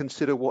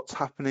consider what's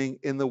happening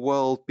in the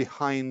world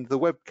behind the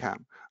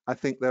webcam. I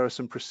think there are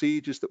some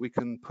procedures that we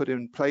can put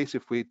in place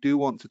if we do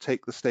want to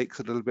take the stakes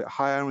a little bit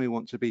higher and we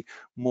want to be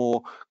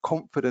more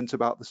confident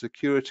about the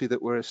security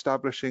that we're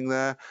establishing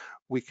there.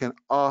 We can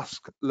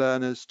ask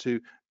learners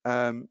to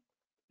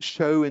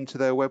show into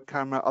their web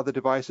camera other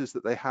devices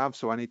that they have.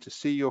 So I need to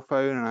see your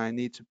phone and I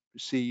need to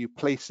see you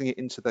placing it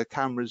into the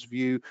camera's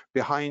view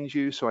behind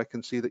you, so I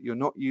can see that you're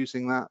not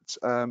using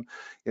that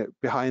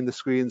behind the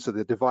screen, so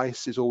the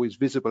device is always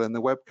visible in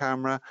the web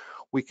camera.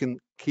 We can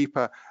keep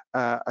a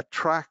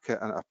track,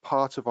 and a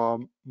part of our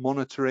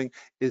monitoring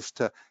is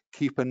to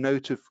keep a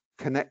note of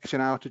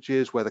connection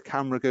outages where the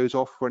camera goes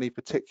off for any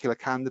particular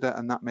candidate,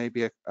 and that may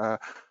be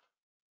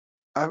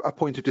a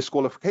point of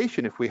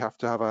disqualification if we have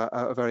to have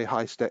a very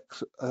high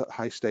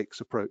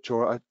stakes approach,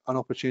 or an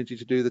opportunity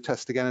to do the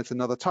test again at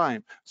another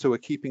time. So we're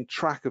keeping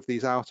track of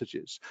these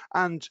outages,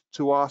 and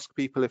to ask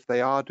people if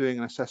they are doing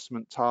an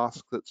assessment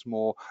task that's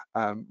more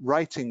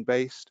writing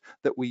based,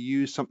 that we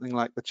use something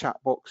like the chat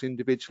box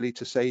individually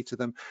to say to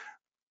them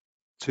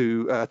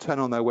to turn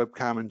on their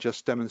webcam and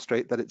just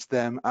demonstrate that it's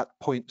them at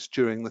points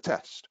during the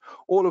test.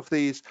 All of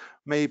these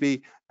may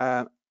be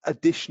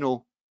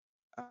additional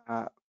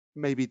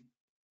maybe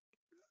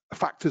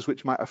factors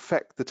which might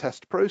affect the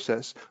test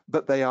process,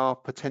 but they are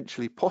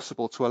potentially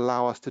possible to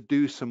allow us to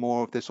do some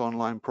more of this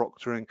online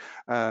proctoring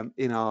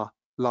in our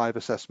live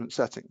assessment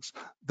settings.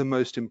 The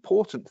most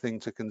important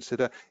thing to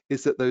consider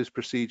is that those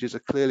procedures are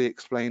clearly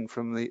explained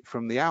from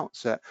the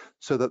outset,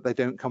 so that they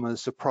don't come as a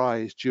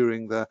surprise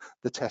during the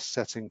test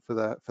setting for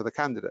the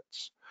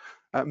candidates.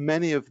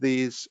 Many of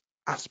these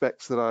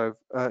aspects that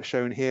I've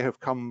shown here have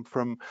come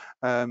from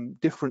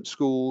different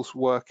schools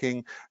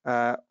working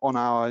on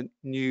our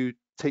new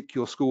Take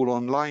Your School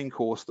Online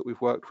course that we've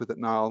worked with at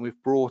NILE, and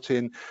we've brought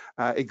in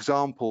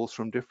examples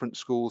from different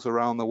schools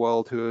around the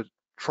world who are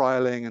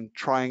trialing and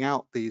trying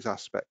out these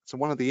aspects. And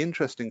one of the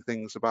interesting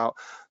things about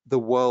the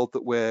world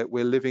that we're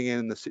living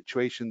in, the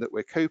situation that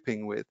we're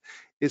coping with,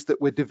 is that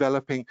we're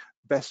developing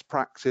best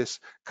practice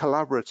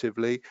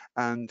collaboratively,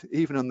 and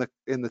even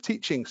in the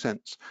teaching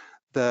sense.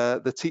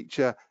 The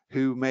teacher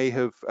who may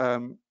have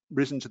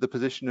risen to the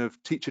position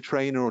of teacher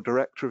trainer or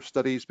director of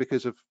studies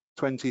because of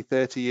 20,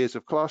 30 years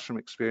of classroom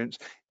experience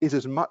is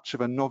as much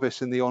of a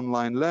novice in the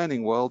online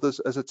learning world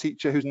as a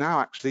teacher who's now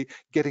actually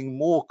getting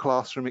more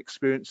classroom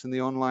experience in the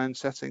online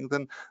setting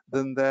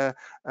than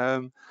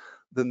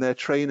their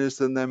trainers,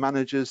 than their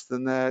managers,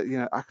 than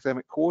their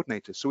academic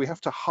coordinators. So we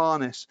have to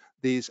harness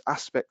these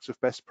aspects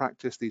of best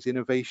practice, these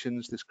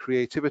innovations, this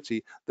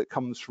creativity that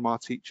comes from our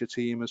teacher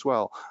team as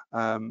well.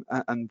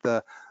 And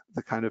the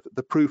kind of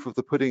the proof of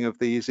the pudding of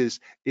these is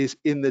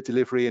in the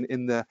delivery and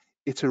in the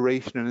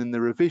iteration and in the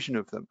revision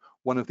of them.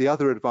 One of the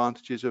other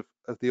advantages of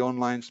the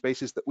online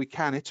space is that we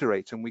can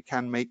iterate and we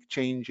can make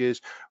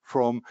changes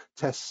from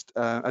test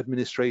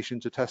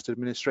administration to test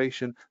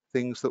administration,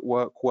 things that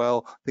work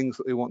well, things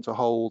that we want to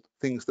hold,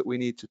 things that we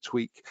need to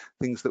tweak,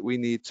 things that we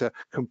need to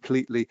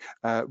completely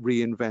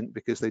reinvent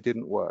because they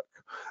didn't work.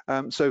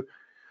 So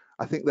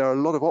I think there are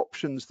a lot of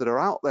options that are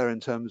out there in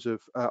terms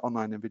of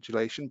online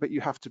invigilation, but you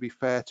have to be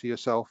fair to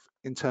yourself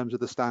in terms of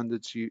the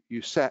standards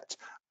you set.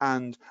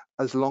 And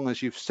as long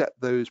as you've set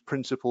those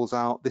principles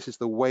out, this is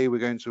the way we're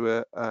going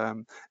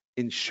to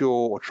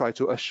ensure or try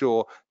to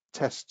assure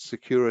test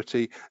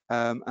security,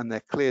 and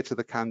they're clear to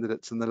the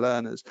candidates and the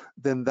learners,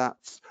 then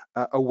that's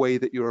a way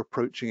that you're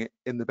approaching it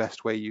in the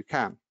best way you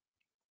can.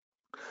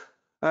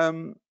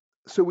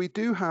 So we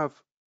do have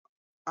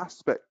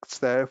aspects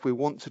there if we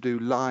want to do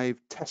live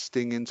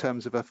testing in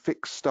terms of a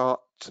fixed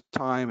start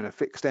time and a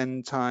fixed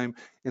end time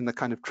in the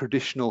kind of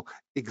traditional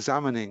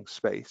examining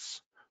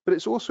space. But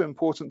it's also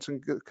important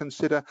to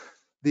consider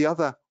the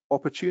other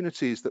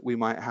opportunities that we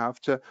might have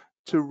to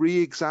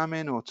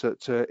re-examine or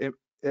to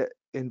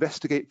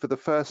investigate for the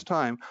first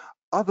time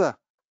other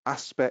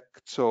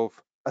aspects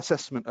of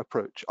assessment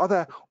approach,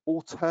 other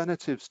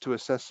alternatives to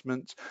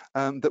assessment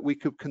that we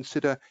could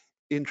consider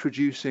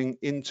introducing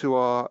into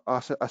our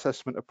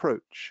assessment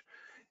approach.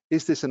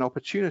 Is this an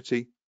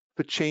opportunity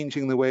for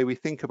changing the way we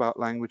think about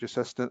language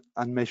assessment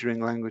and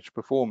measuring language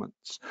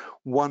performance?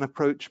 One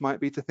approach might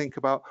be to think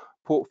about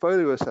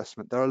portfolio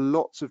assessment. There are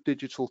lots of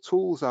digital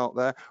tools out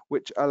there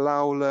which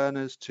allow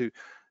learners to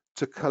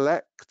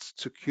collect,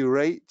 to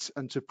curate,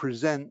 and to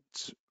present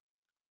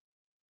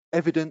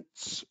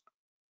evidence,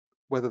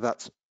 whether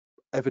that's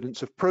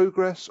evidence of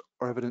progress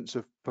or evidence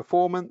of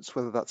performance,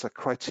 whether that's a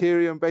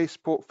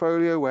criterion-based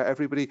portfolio where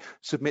everybody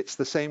submits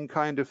the same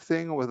kind of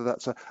thing, or whether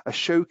that's a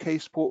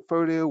showcase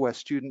portfolio where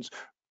students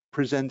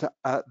present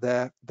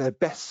their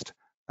best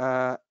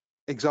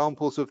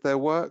examples of their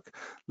work.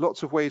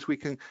 Lots of ways we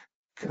can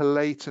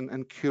collate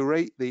and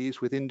curate these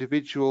with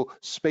individual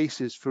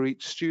spaces for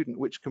each student,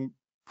 which can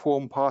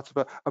form part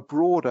of a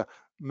broader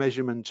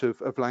measurement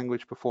of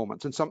language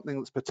performance, and something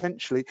that's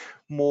potentially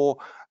more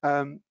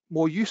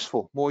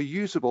useful, more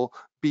usable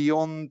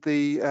beyond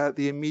the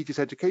immediate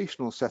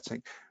educational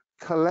setting.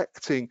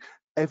 Collecting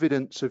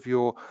evidence of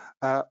your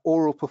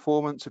oral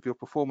performance, of your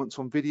performance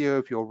on video,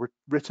 of your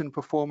written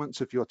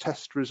performance, of your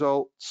test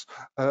results,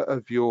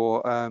 of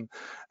your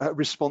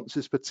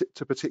responses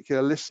to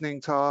particular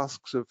listening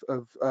tasks,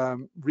 of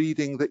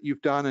reading that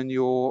you've done and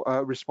your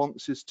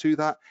responses to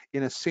that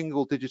in a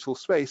single digital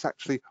space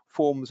actually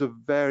forms a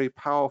very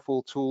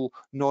powerful tool,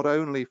 not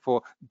only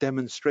for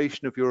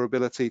demonstration of your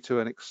ability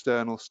to an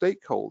external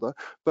stakeholder,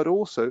 but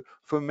also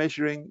for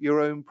measuring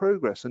your own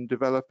progress and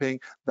developing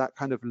that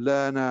kind of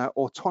learner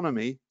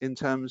autonomy in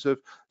terms of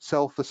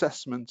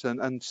self-assessment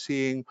and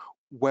seeing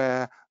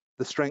where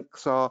the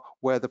strengths are,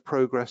 where the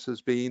progress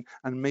has been,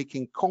 and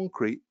making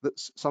concrete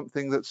that's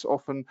something that's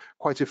often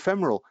quite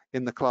ephemeral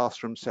in the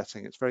classroom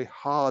setting. It's very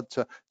hard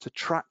to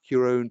track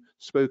your own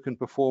spoken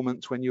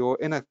performance when you're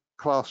in a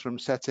classroom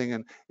setting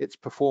and it's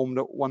performed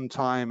at one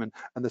time and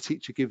the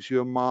teacher gives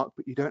you a mark,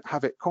 but you don't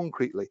have it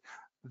concretely.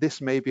 This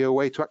may be a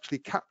way to actually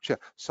capture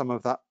some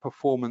of that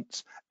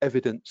performance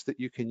evidence that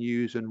you can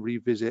use and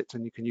revisit,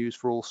 and you can use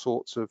for all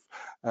sorts of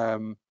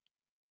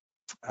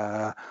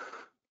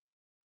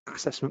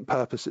assessment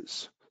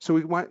purposes. So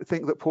we might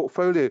think that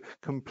portfolio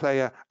can play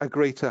a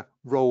greater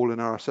role in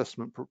our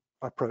assessment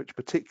approach,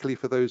 particularly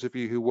for those of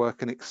you who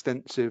work in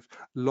extensive,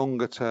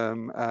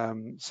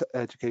 longer-term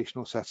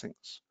educational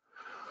settings.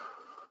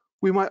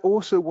 We might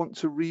also want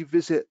to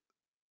revisit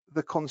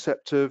the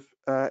concept of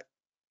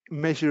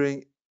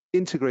measuring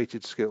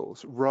integrated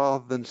skills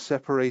rather than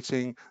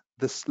separating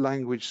this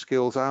language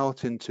skills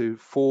out into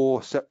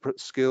 4 separate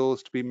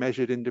skills to be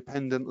measured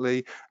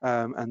independently,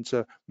 and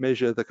to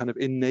measure the kind of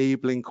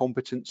enabling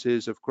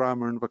competencies of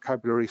grammar and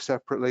vocabulary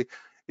separately.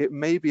 It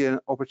may be an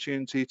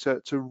opportunity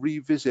to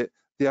revisit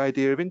the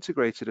idea of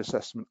integrated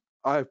assessment.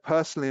 I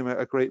personally am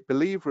a great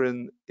believer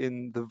in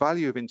the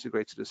value of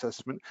integrated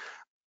assessment,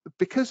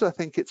 because I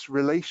think its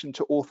relation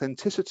to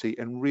authenticity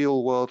and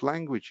real world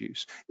language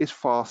use is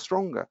far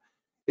stronger.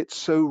 It's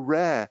so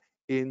rare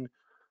in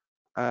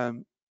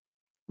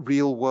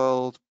real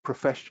world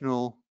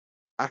professional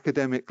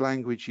academic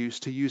language use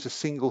to use a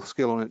single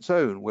skill on its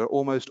own. We're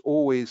almost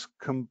always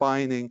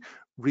combining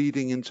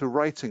reading into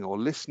writing, or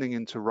listening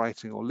into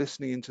writing, or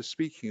listening into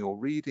speaking, or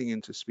reading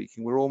into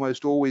speaking. We're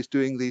almost always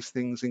doing these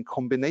things in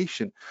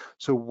combination.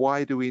 So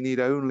why do we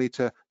need only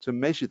to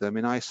measure them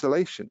in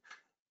isolation?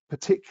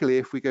 Particularly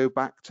if we go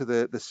back to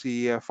the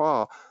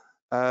CEFR,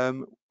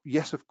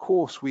 yes, of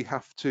course, we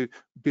have to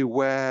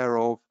beware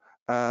of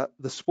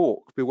the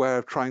spork, beware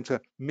of trying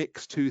to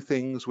mix 2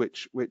 things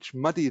which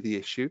muddy the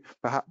issue.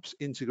 Perhaps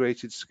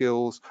integrated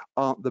skills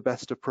aren't the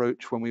best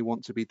approach when we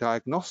want to be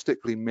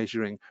diagnostically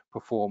measuring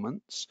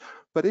performance.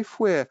 But if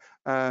we're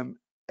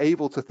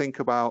able to think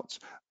about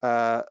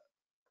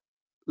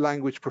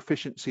language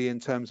proficiency in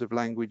terms of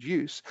language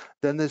use,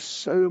 then there's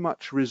so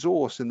much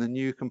resource in the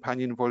new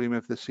companion volume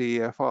of the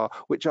CEFR,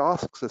 which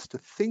asks us to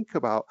think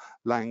about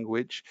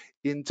language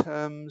in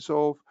terms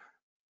of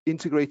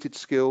integrated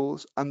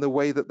skills and the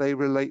way that they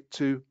relate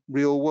to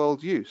real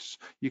world use.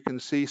 You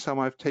can see some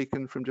I've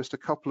taken from just a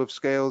couple of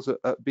scales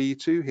at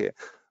B2 here,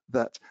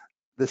 that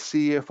the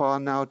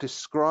CEFR now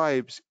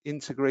describes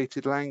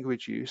integrated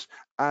language use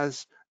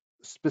as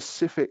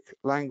specific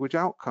language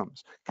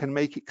outcomes, can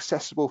make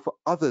accessible for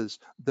others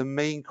the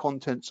main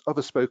contents of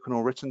a spoken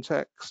or written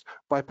text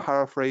by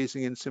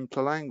paraphrasing in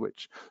simpler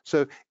language.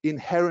 So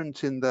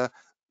inherent in the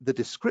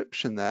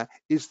description there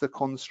is the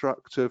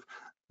construct of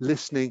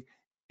listening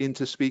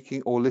into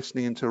speaking or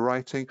listening into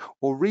writing,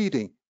 or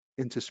reading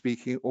into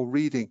speaking or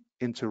reading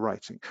into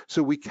writing.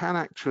 So we can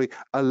actually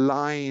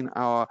align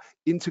our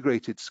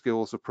integrated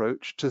skills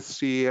approach to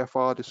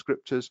CEFR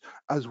descriptors,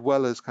 as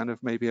well as kind of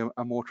maybe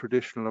a more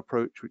traditional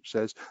approach which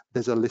says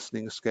there's a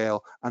listening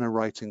scale and a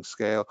writing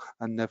scale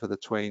and never the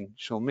twain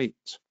shall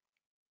meet.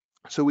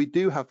 So we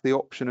do have the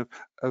option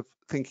of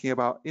thinking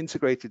about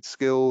integrated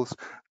skills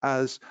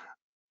as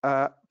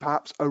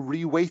perhaps a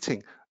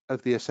reweighting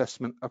of the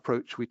assessment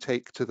approach we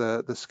take to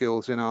the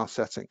skills in our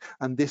setting.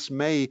 And this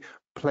may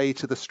play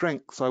to the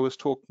strengths I was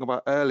talking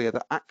about earlier,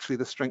 that actually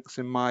the strengths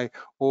in my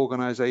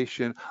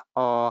organization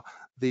are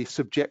the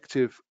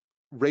subjective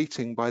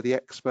rating by the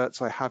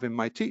experts I have in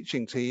my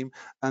teaching team,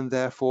 and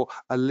therefore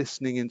a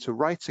listening into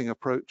writing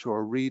approach or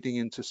a reading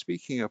into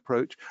speaking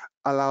approach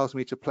allows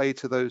me to play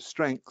to those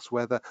strengths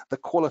where the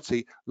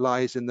quality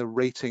lies in the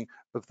rating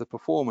of the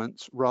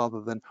performance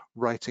rather than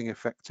writing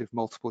effective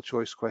multiple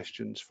choice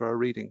questions for a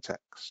reading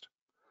text.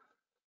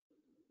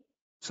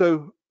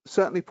 So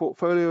certainly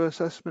portfolio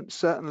assessment,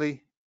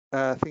 certainly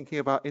thinking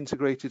about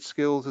integrated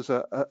skills as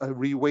a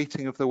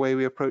reweighting of the way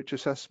we approach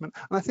assessment.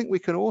 And I think we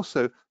can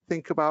also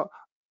think about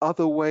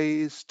other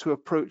ways to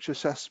approach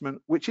assessment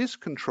which is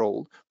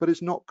controlled, but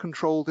is not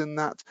controlled in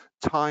that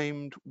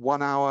timed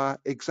 1-hour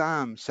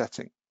exam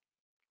setting.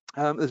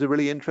 There's a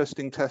really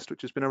interesting test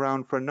which has been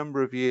around for a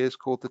number of years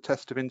called the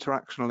test of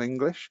interactional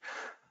English.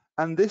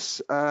 And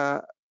this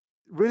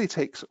really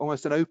takes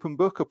almost an open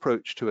book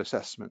approach to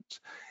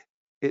assessment.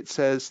 It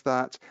says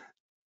that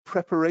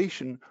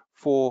preparation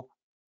for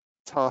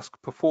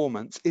task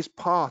performance is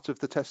part of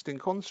the testing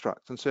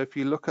construct. And so if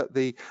you look at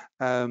the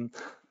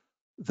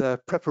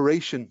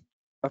preparation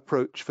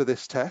approach for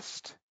this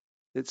test.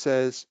 It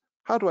says,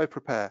 how do I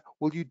prepare?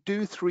 Well, you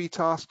do 3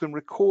 tasks and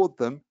record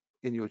them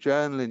in your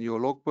journal, in your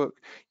logbook.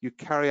 You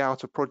carry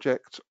out a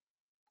project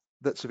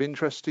that's of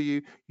interest to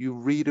you. You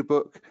read a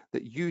book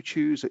that you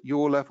choose at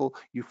your level.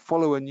 You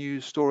follow a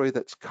news story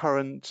that's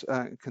current,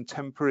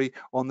 contemporary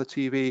on the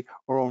TV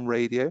or on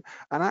radio.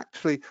 And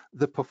actually,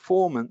 the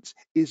performance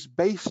is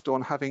based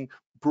on having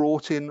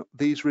brought in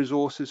these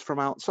resources from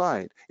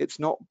outside. It's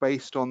not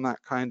based on that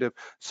kind of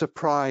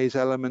surprise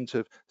element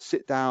of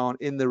sit down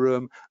in the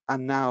room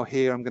and now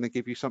here I'm going to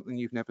give you something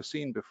you've never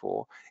seen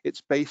before.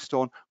 It's based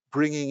on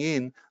bringing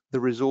in the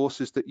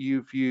resources that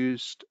you've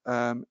used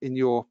in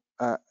your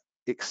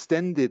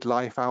extended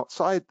life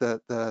outside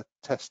the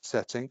test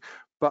setting,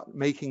 but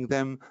making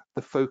them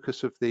the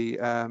focus of the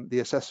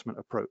assessment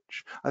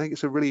approach. I think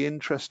it's a really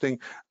interesting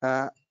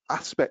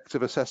aspect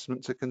of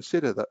assessment to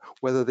consider, that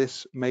whether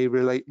this may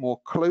relate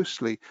more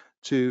closely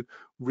to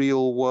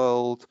real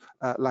world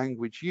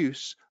language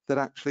use, that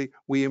actually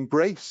we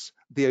embrace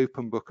the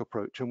open book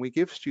approach and we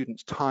give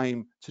students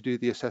time to do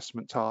the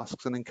assessment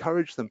tasks and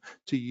encourage them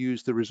to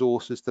use the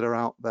resources that are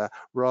out there,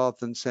 rather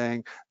than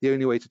saying the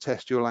only way to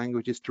test your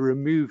language is to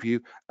remove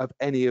you of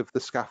any of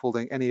the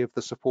scaffolding, any of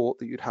the support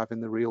that you'd have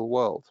in the real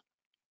world.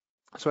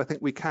 So I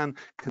think we can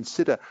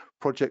consider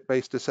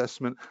project-based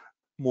assessment,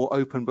 more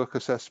open book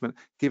assessment,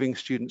 giving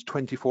students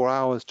 24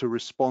 hours to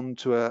respond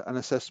to an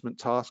assessment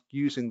task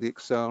using the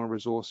external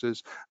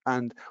resources,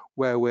 and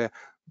where we're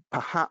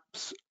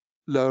perhaps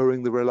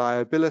lowering the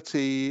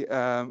reliability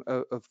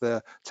of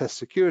the test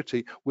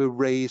security, we're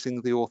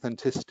raising the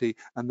authenticity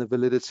and the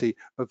validity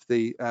of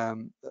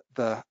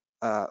the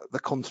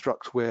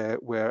construct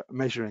we're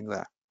measuring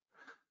there.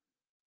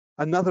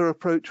 Another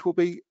approach will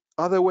be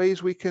other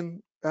ways we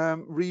can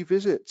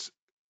revisit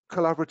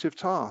collaborative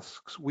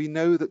tasks. We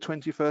know that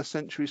 21st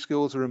century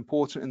skills are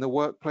important in the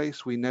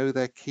workplace. We know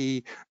they're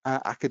key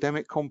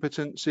academic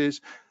competencies.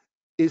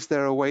 Is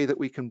there a way that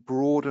we can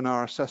broaden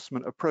our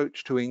assessment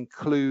approach to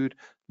include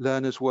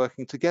learners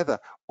working together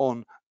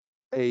on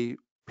a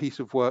piece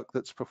of work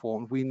that's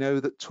performed? We know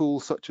that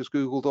tools such as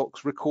Google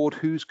Docs record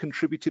who's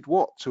contributed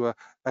what to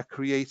a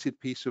created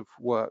piece of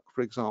work,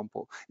 for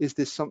example. Is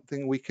this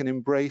something we can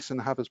embrace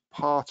and have as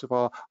part of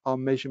our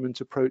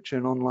measurement approach in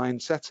an online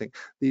setting?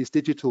 These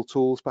digital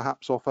tools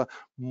perhaps offer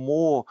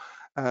more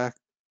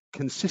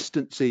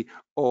consistency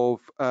of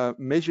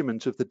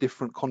measurement of the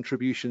different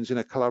contributions in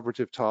a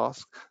collaborative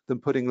task than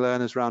putting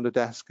learners around a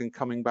desk and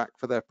coming back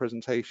for their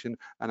presentation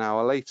an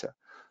hour later.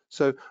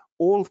 So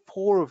all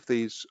 4 of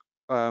these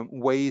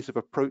ways of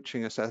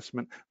approaching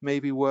assessment may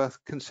be worth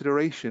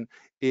consideration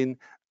in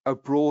a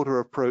broader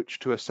approach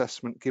to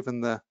assessment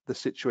given the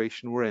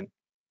situation we're in.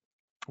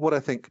 What I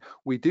think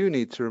we do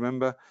need to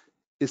remember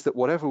is that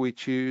whatever we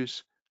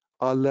choose,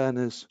 our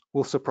learners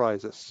will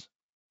surprise us.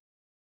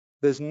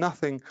 There's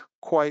nothing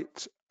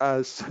quite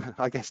as,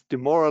 I guess,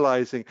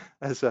 demoralizing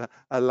as a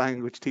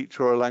language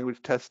teacher or a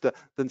language tester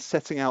than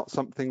setting out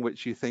something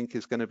which you think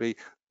is going to be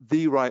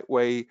the right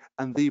way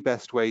and the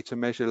best way to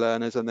measure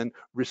learners, and then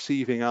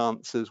receiving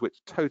answers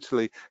which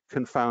totally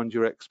confound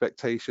your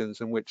expectations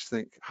and which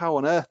think, how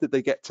on earth did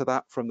they get to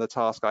that from the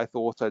task I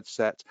thought I'd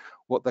set?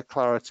 What the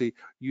clarity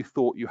you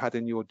thought you had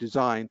in your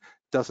design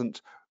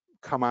doesn't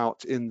come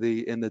out in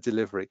the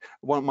delivery.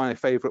 One of my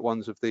favorite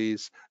ones of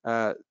these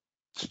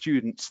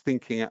students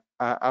thinking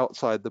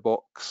outside the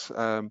box,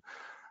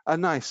 a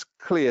nice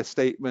clear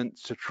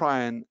statement to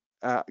try and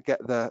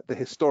get the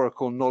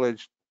historical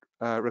knowledge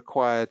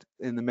required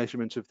in the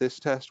measurement of this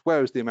test.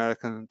 Where is the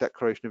American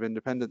Declaration of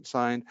Independence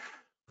signed?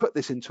 Put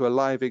this into a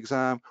live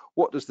exam.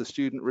 What does the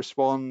student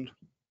respond?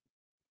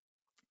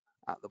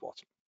 At the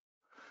bottom.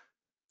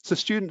 So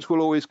students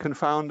will always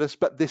confound us,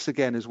 but this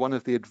again is one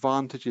of the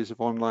advantages of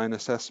online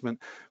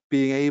assessment,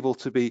 being able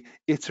to be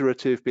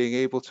iterative, being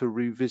able to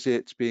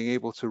revisit, being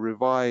able to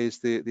revise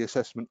the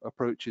assessment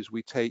approaches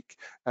we take,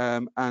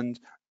 and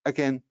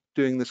again,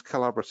 doing this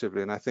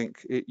collaboratively. And I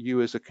think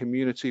you as a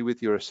community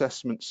with your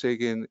assessment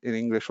SIG in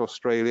English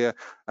Australia,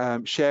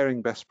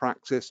 sharing best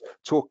practice,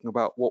 talking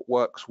about what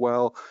works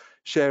well,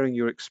 sharing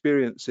your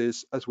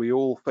experiences as we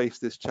all face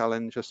this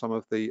challenge are some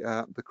of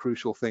the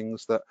crucial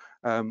things that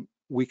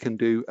we can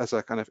do as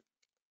a kind of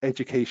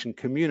education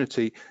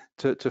community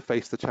to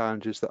face the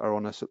challenges that are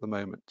on us at the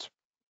moment.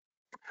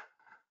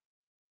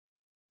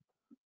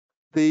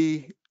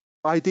 The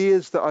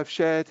ideas that I've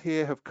shared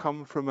here have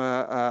come from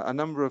a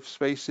number of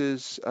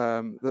spaces,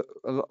 a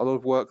lot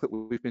of work that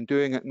we've been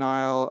doing at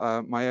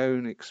NILE, my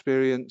own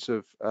experience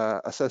of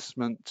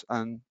assessment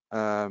and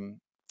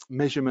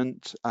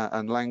measurement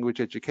and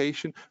language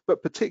education,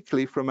 but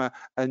particularly from a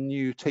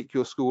new Take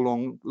Your School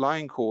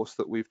Online course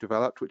that we've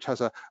developed, which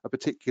has a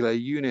particular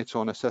unit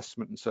on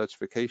assessment and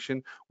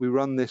certification. We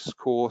run this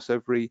course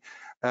every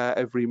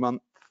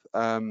month.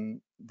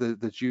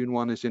 The June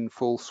one is in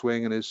full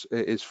swing and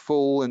is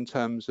full in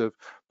terms of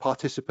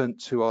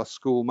participants who are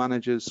school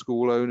managers,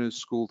 school owners,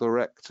 school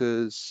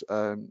directors,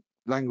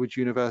 language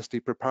university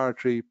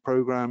preparatory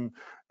program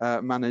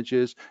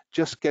managers,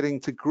 just getting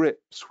to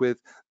grips with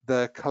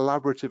the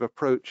collaborative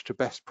approach to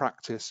best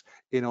practice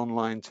in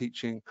online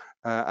teaching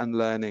and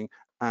learning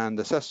and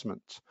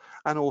assessment.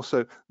 And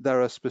also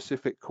there are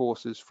specific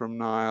courses from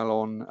NILE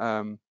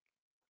on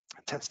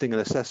testing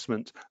and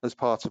assessment as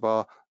part of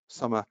our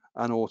summer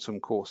and autumn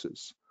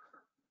courses.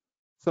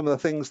 Some of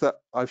the things that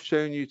I've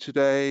shown you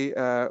today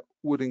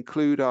would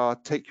include our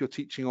Take Your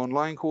Teaching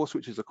Online course,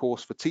 which is a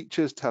course for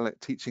teachers,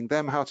 teaching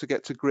them how to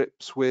get to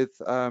grips with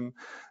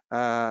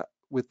the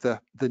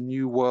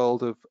new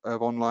world of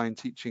online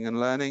teaching and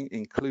learning,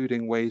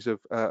 including ways of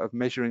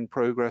measuring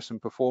progress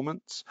and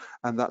performance.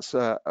 And that's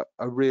a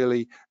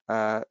really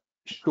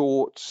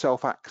short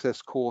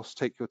self-access course,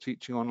 Take Your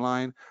Teaching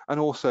Online.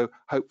 And also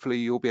hopefully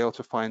you'll be able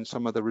to find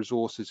some of the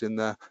resources in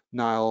the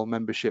NILE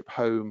membership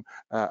home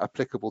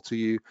applicable to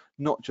you,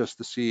 not just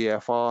the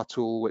CEFR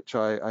tool which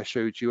I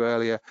showed you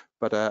earlier,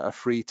 but a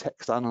free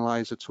text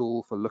analyzer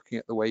tool for looking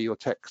at the way your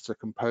texts are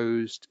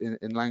composed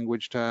in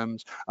language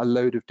terms, a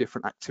load of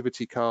different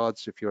activity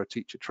cards if you're a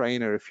teacher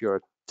trainer, if you're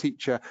a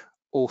teacher,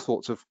 all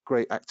sorts of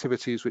great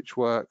activities which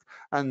work,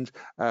 and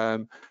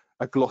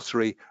a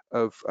glossary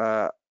of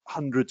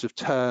hundreds of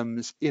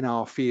terms in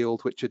our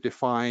field which are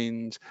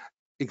defined,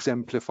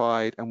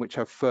 exemplified, and which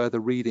have further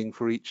reading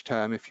for each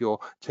term if you're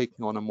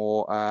taking on a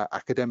more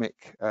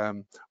academic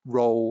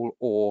role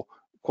or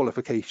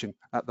qualification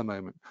at the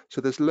moment.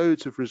 So there's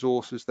loads of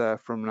resources there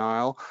from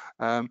NILE,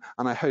 and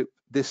I hope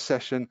this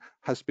session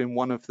has been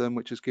one of them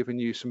which has given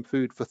you some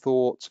food for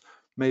thought,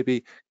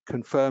 maybe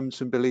confirmed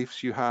some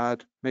beliefs you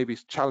had, maybe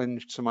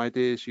challenged some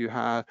ideas you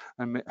had,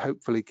 and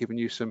hopefully given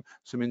you some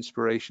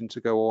inspiration to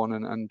go on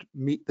and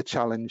meet the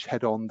challenge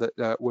head on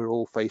that we're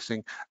all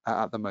facing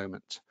at the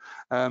moment.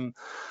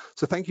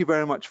 So thank you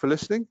very much for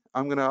listening.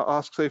 I'm going to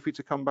ask Sophie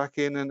to come back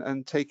in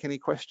and take any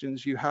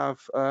questions you have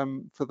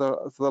for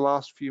the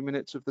last few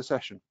minutes of the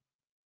session.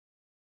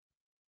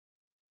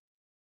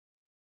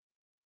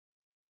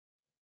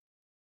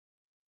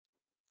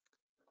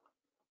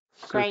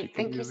 Great,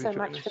 thank you so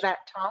much for that,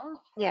 Tom.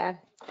 Yeah,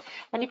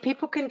 and if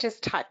people can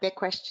just type their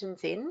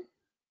questions in,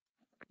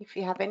 if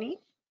you have any.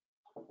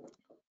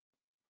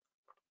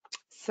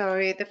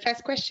 So the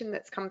first question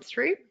that's come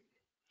through,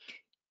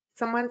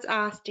 someone's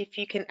asked if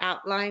you can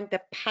outline the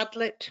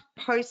Padlet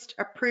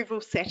post-approval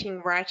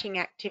setting writing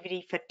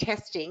activity for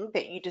testing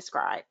that you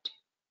described.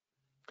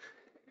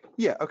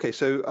 Yeah, okay,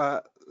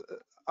 so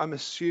I'm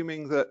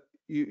assuming that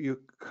you're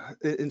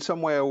in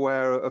some way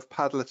aware of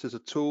Padlet as a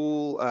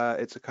tool.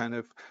 It's a kind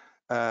of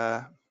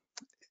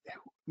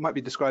might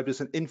be described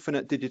as an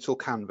infinite digital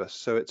canvas.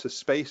 So it's a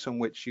space on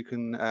which you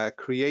can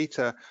create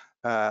a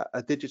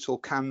digital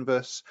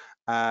canvas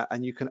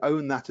and you can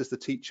own that as the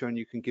teacher, and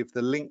you can give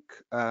the link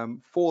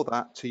for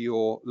that to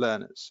your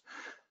learners.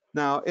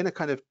 Now, in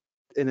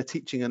a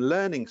teaching and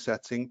learning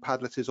setting,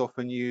 Padlet is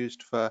often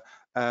used for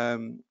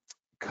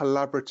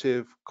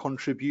collaborative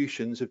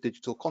contributions of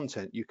digital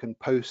content. You can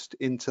post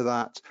into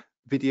that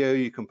video,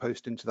 you can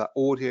post into that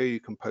audio, you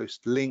can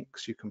post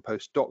links, you can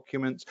post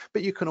documents,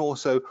 but you can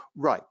also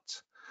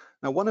write.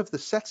 Now, one of the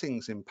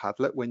settings in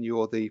Padlet when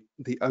you're the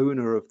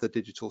owner of the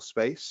digital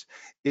space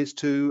is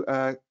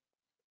to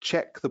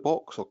check the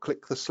box or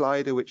click the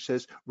slider which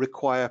says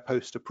require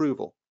post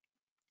approval.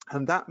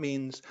 And that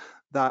means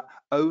that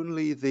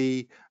only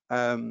the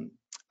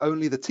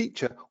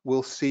teacher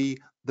will see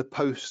the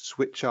posts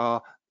which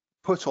are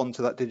put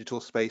onto that digital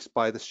space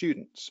by the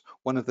students.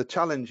 One of the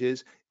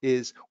challenges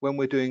is when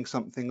we're doing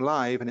something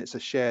live and it's a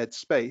shared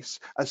space,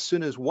 as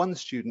soon as one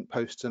student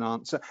posts an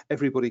answer,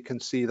 everybody can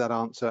see that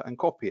answer and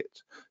copy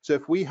it. So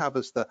if we have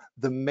as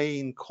the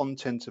main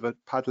content of a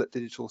Padlet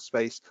digital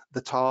space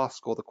the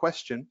task or the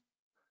question,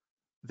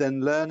 then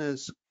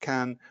learners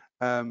can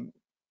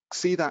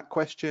see that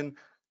question,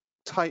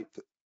 type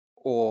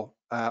or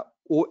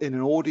in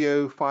an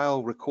audio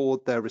file record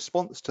their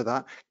response to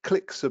that,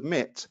 click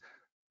submit.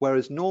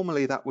 Whereas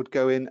normally that would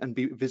go in and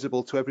be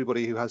visible to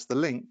everybody who has the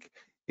link,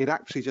 it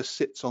actually just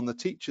sits on the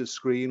teacher's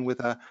screen with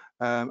a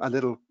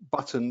little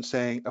button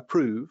saying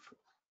approve.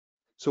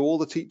 So all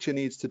the teacher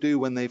needs to do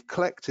when they've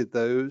collected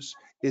those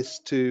is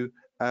to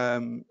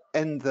end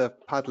the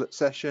Padlet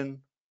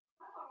session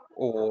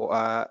or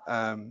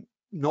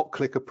not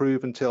click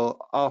approve until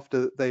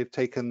after they've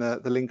taken the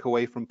link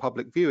away from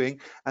public viewing,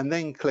 and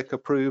then click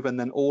approve, and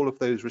then all of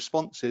those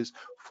responses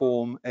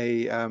form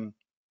a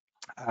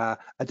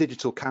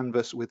digital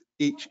canvas with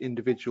each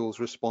individual's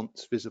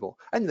response visible.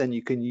 And then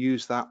you can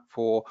use that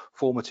for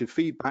formative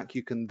feedback.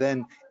 You can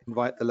then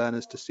invite the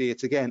learners to see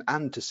it again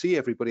and to see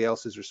everybody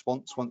else's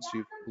response once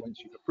you've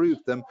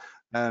approved them,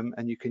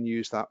 and you can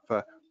use that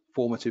for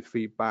formative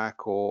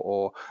feedback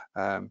or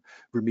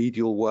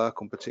remedial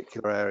work on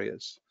particular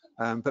areas.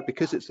 But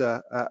because it's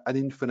an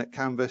infinite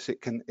canvas,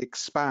 it can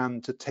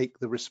expand to take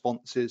the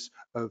responses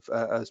of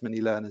as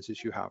many learners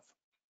as you have.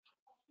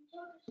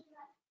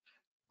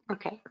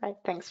 Okay, great.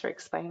 Thanks for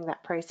explaining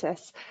that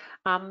process.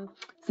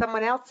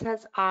 Someone else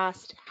has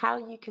asked how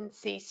you can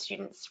see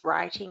students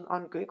writing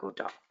on Google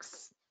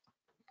Docs.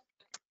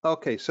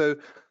 Okay, so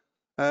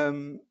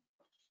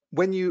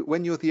when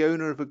you're the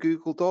owner of a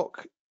Google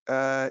Doc,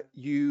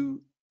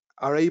 you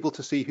are able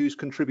to see who's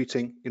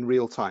contributing in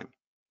real time.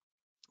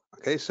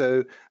 Okay,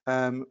 so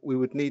we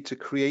would need to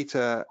create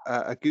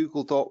a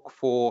Google Doc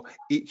for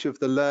each of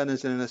the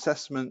learners in an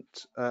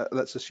assessment.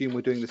 Let's assume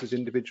we're doing this as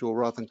individual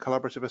rather than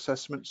collaborative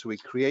assessment. So we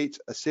create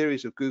a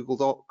series of Google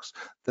Docs.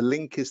 The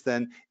link is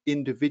then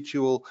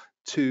individual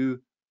to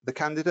the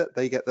candidate.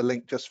 They get the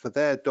link just for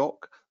their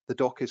doc. The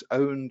doc is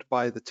owned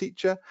by the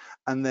teacher.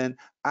 And then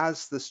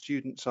as the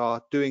students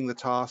are doing the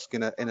task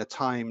in a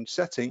timed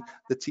setting,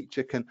 the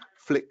teacher can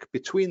flick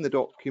between the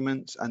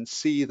documents and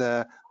see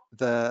the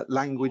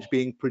language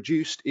being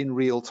produced in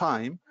real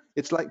time.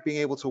 It's like being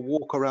able to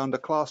walk around a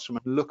classroom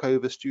and look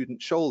over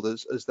students'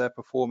 shoulders as they're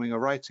performing a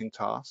writing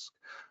task.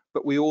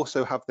 But we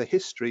also have the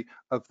history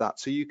of that.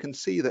 So you can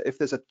see that if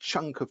there's a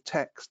chunk of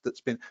text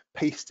that's been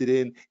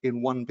pasted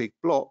in one big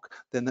block,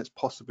 then that's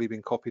possibly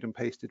been copied and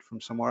pasted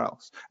from somewhere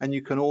else. And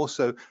you can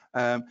also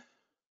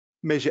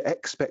measure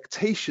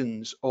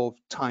expectations of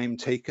time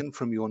taken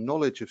from your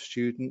knowledge of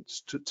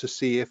students to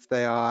see if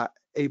they are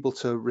able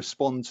to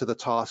respond to the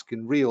task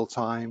in real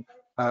time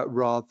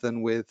rather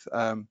than with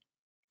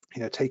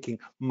taking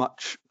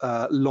much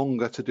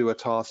longer to do a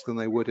task than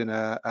they would in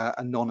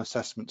a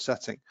non-assessment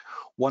setting.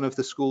 One of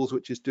the schools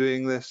which is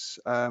doing this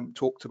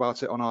talked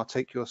about it on our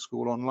Take Your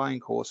School Online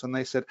course, and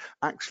they said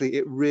actually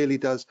it really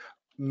does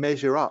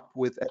measure up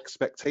with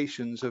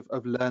expectations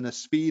of learner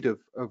speed of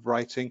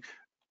writing.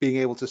 Being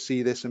able to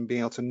see this and being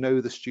able to know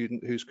the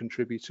student who's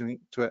contributing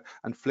to it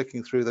and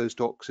flicking through those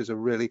docs is a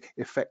really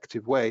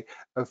effective way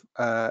of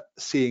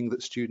seeing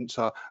that students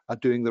are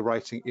doing the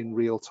writing in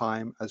real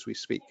time as we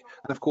speak.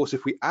 And of course,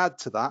 if we add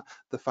to that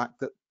the fact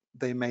that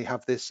they may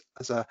have this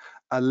as a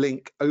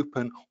link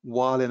open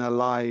while in a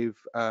live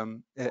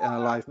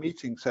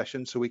meeting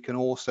session, so we can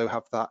also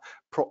have that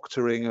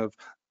proctoring of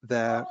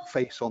their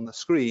face on the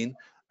screen.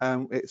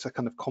 It's a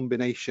kind of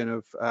combination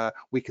of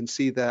we can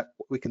see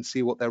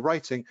what they're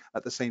writing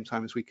at the same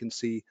time as we can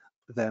see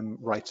them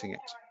writing it.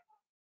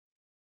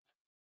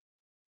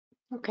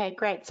 Okay,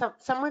 great. So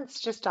someone's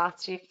just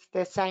asked if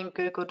the same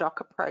Google Doc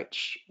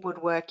approach would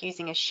work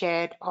using a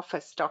shared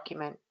Office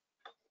document.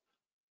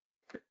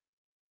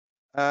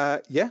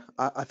 Yeah,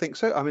 I think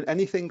so. I mean,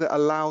 anything that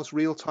allows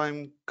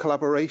real-time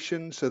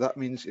collaboration. So that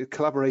means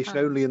collaboration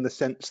only in the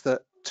sense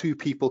that two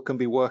people can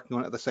be working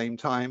on it at the same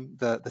time,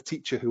 the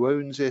teacher who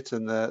owns it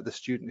and the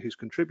student who's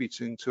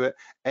contributing to it.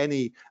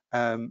 Any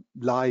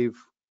live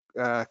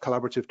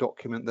collaborative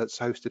document that's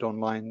hosted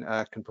online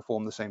can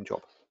perform the same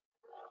job.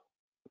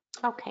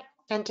 Okay,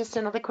 and just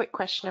another quick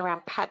question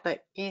around Padlet.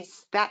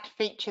 Is that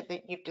feature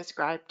that you've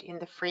described in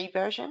the free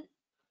version?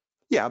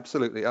 Yeah,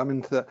 absolutely. I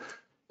mean,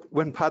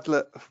 when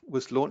Padlet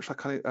was launched, I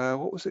kind of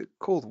what was it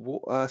called?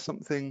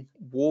 Something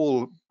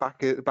Wall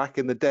back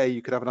in the day.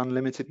 You could have an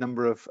unlimited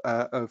number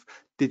of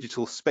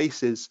digital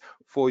spaces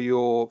for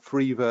your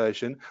free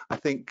version. I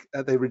think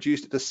they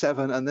reduced it to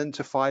 7 and then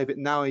to 5. It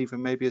now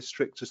even maybe as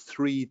strict as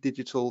 3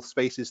 digital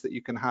spaces that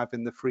you can have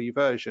in the free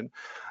version.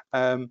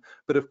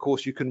 But of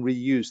course, you can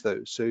reuse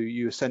those. So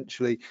you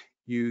essentially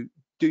do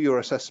your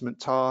assessment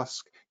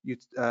task. You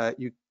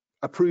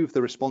approve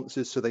the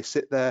responses, so they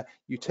sit there,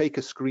 you take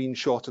a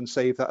screenshot and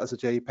save that as a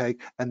JPEG,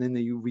 and then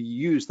you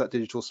reuse that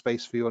digital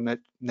space for your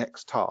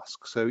next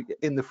task. So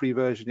in the free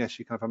version, yes,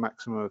 you can have a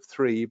maximum of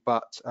 3,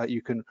 but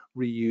you can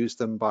reuse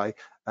them by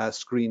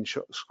screen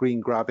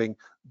grabbing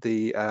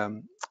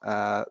the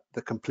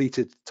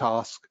completed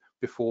task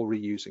before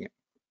reusing it.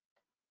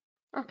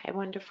 Okay,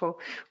 wonderful.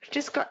 We've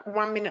just got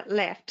 1 minute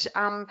left.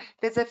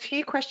 There's a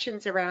few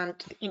questions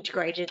around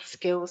integrated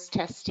skills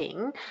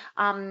testing.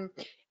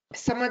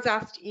 Someone's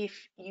asked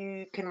if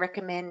you can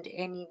recommend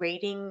any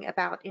reading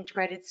about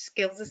integrated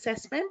skills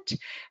assessment.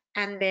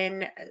 And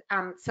then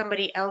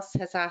somebody else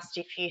has asked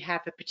if you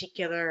have a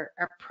particular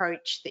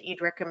approach that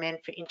you'd recommend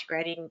for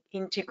integrating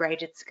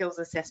integrated skills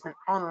assessment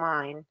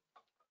online.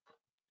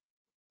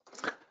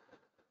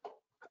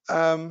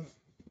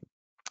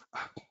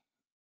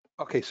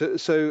 Okay,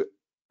 so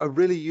a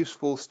really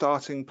useful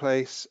starting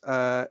place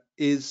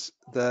is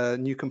the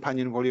new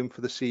companion volume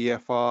for the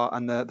CEFR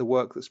and the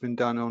work that's been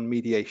done on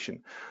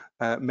mediation.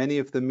 Many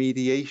of the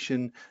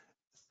mediation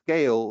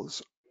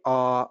scales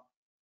are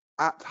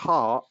at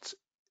heart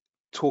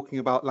talking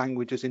about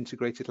language as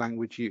integrated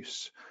language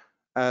use.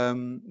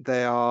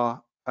 They're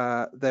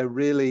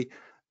really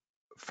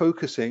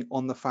focusing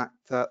on the fact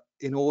that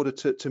in order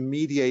to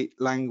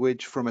mediate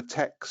language from a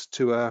text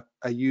to a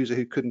user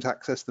who couldn't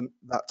access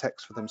that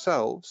text for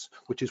themselves,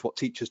 which is what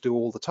teachers do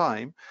all the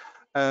time,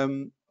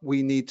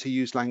 we need to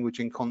use language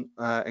in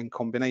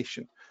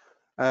combination.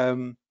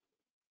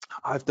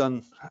 I've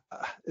done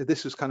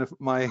this is kind of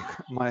my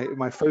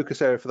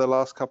focus area for the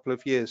last couple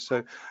of years,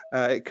 so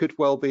it could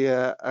well be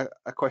a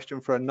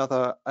question for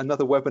another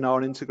webinar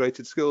on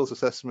integrated skills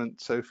assessment,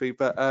 Sophie.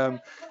 But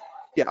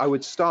yeah, I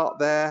would start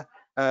there.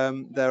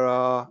 There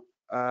are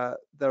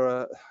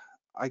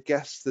I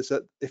guess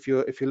if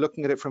you're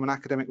looking at it from an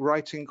academic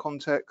writing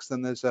context,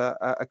 then there's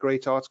a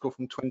great article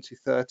from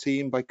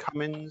 2013 by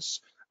Cummins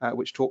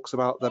which talks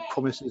about the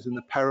promises and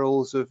the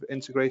perils of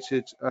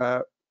integrated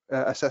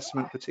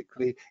assessment,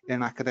 particularly in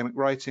an academic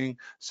writing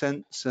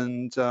sense,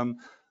 and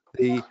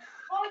the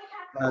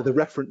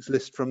reference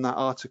list from that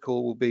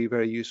article will be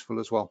very useful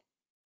as well.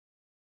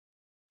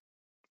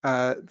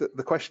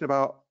 The question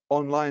about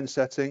online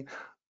setting,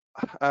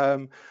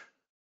 I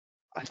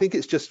think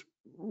it's just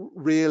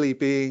really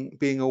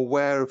being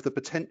aware of the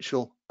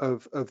potential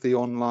of the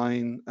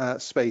online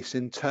space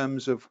in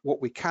terms of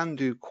what we can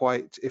do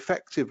quite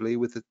effectively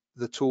with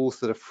the tools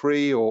that are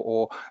free,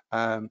 or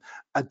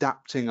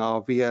adapting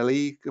our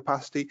VLE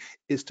capacity,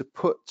 is to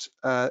put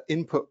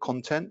input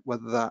content,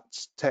 whether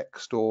that's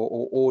text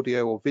or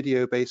audio or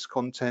video based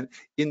content,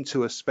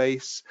 into a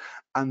space,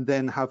 and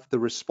then have the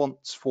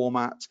response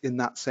format in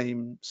that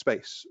same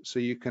space. So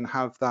you can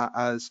have that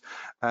as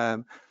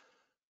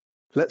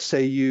let's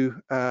say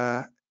you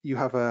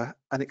have an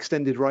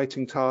extended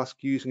writing task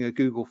using a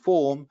Google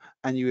form,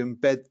 and you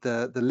embed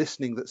the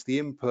listening that's the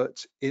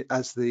input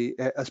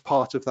as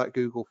part of that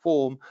Google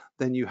form.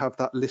 Then you have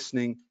that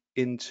listening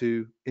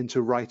into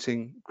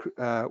writing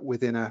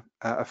within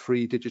a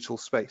free digital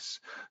space.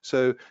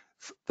 So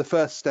the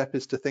first step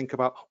is to think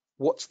about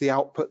what's the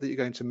output that you're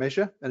going to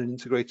measure, and in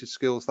integrated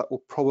skills that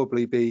will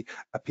probably be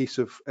a piece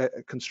of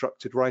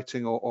constructed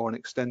writing or an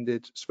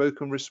extended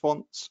spoken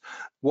response.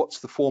 What's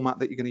the format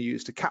that you're going to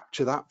use to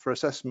capture that for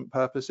assessment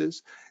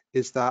purposes?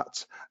 Is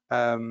that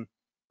something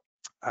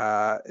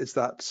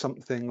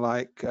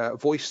like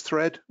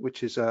VoiceThread,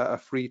 which is a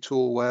free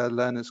tool where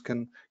learners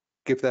can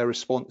give their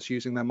response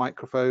using their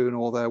microphone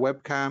or their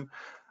webcam?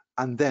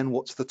 And then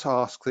what's the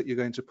task that you're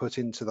going to put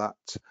into that?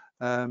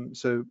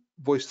 So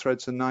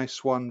VoiceThread's a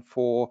nice one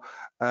for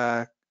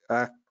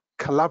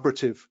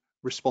collaborative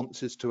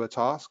responses to a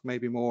task,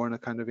 maybe more in a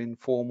kind of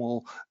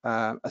informal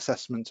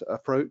assessment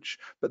approach.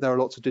 But there are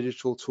lots of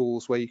digital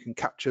tools where you can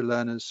capture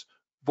learners'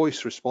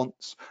 voice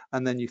response,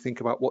 and then you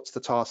think about what's the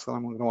task that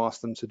I'm going to ask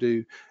them to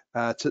do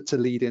to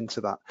lead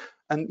into that.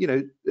 And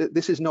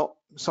this is not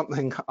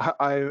something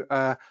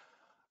I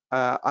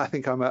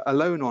think I'm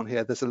alone on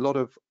here. There's a lot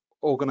of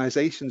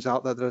organizations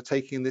out there that are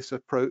taking this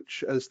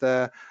approach as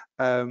their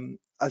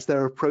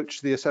approach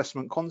to the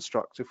assessment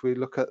construct. If we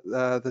look at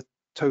the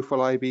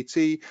TOEFL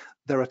IBT,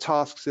 there are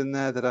tasks in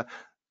there that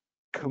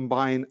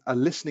combine a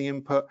listening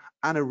input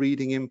and a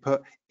reading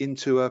input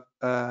into a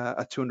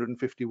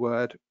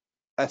 250-word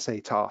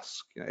essay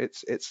task.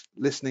 It's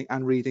listening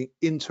and reading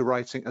into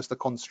writing as the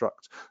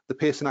construct. The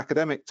Pearson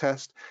academic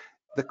test,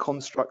 the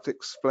construct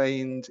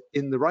explained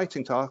in the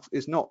writing task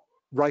is not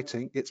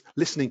writing, it's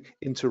listening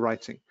into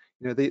writing.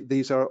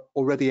 These are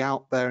already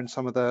out there in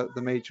some of the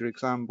major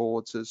exam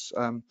boards as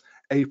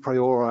a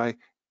priori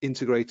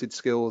integrated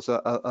skills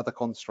are the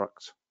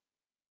construct.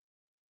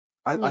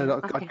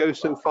 I'd go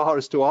so far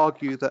as to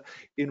argue that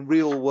in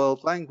real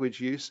world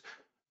language use,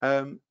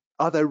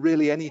 are there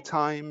really any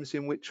times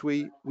in which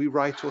we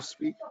write or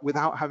speak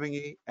without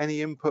having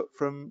any input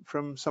from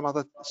some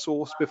other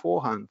source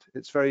beforehand?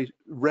 It's very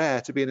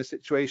rare to be in a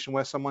situation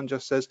where someone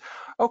just says,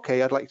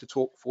 okay, I'd like to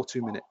talk for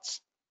 2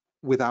 minutes,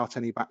 without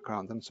any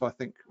background. And so I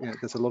think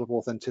there's a lot of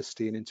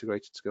authenticity in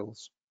integrated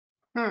skills.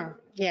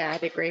 Yeah,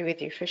 I'd agree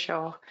with you for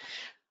sure.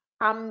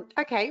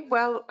 Okay,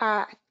 well,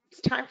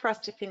 it's time for us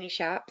to finish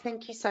up.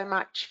 Thank you so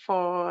much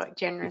for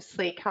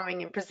generously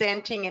coming and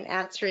presenting and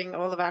answering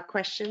all of our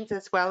questions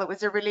as well. It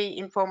was a really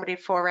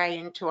informative foray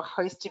into a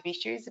host of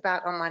issues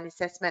about online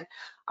assessment.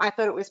 I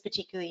thought it was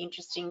particularly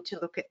interesting to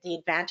look at the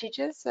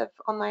advantages of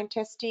online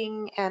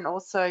testing and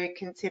also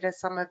consider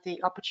some of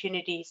the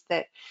opportunities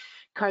that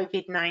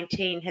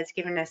COVID-19 has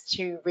given us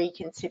to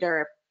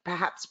reconsider a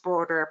perhaps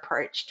broader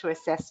approach to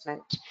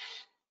assessment.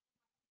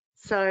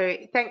 So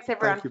thanks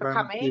everyone for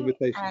coming. Thank you for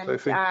the invitation,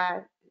 Sophie.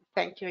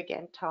 Thank you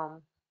again,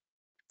 Tom.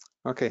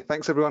 Okay,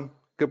 thanks everyone.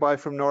 Goodbye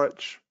from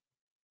Norwich.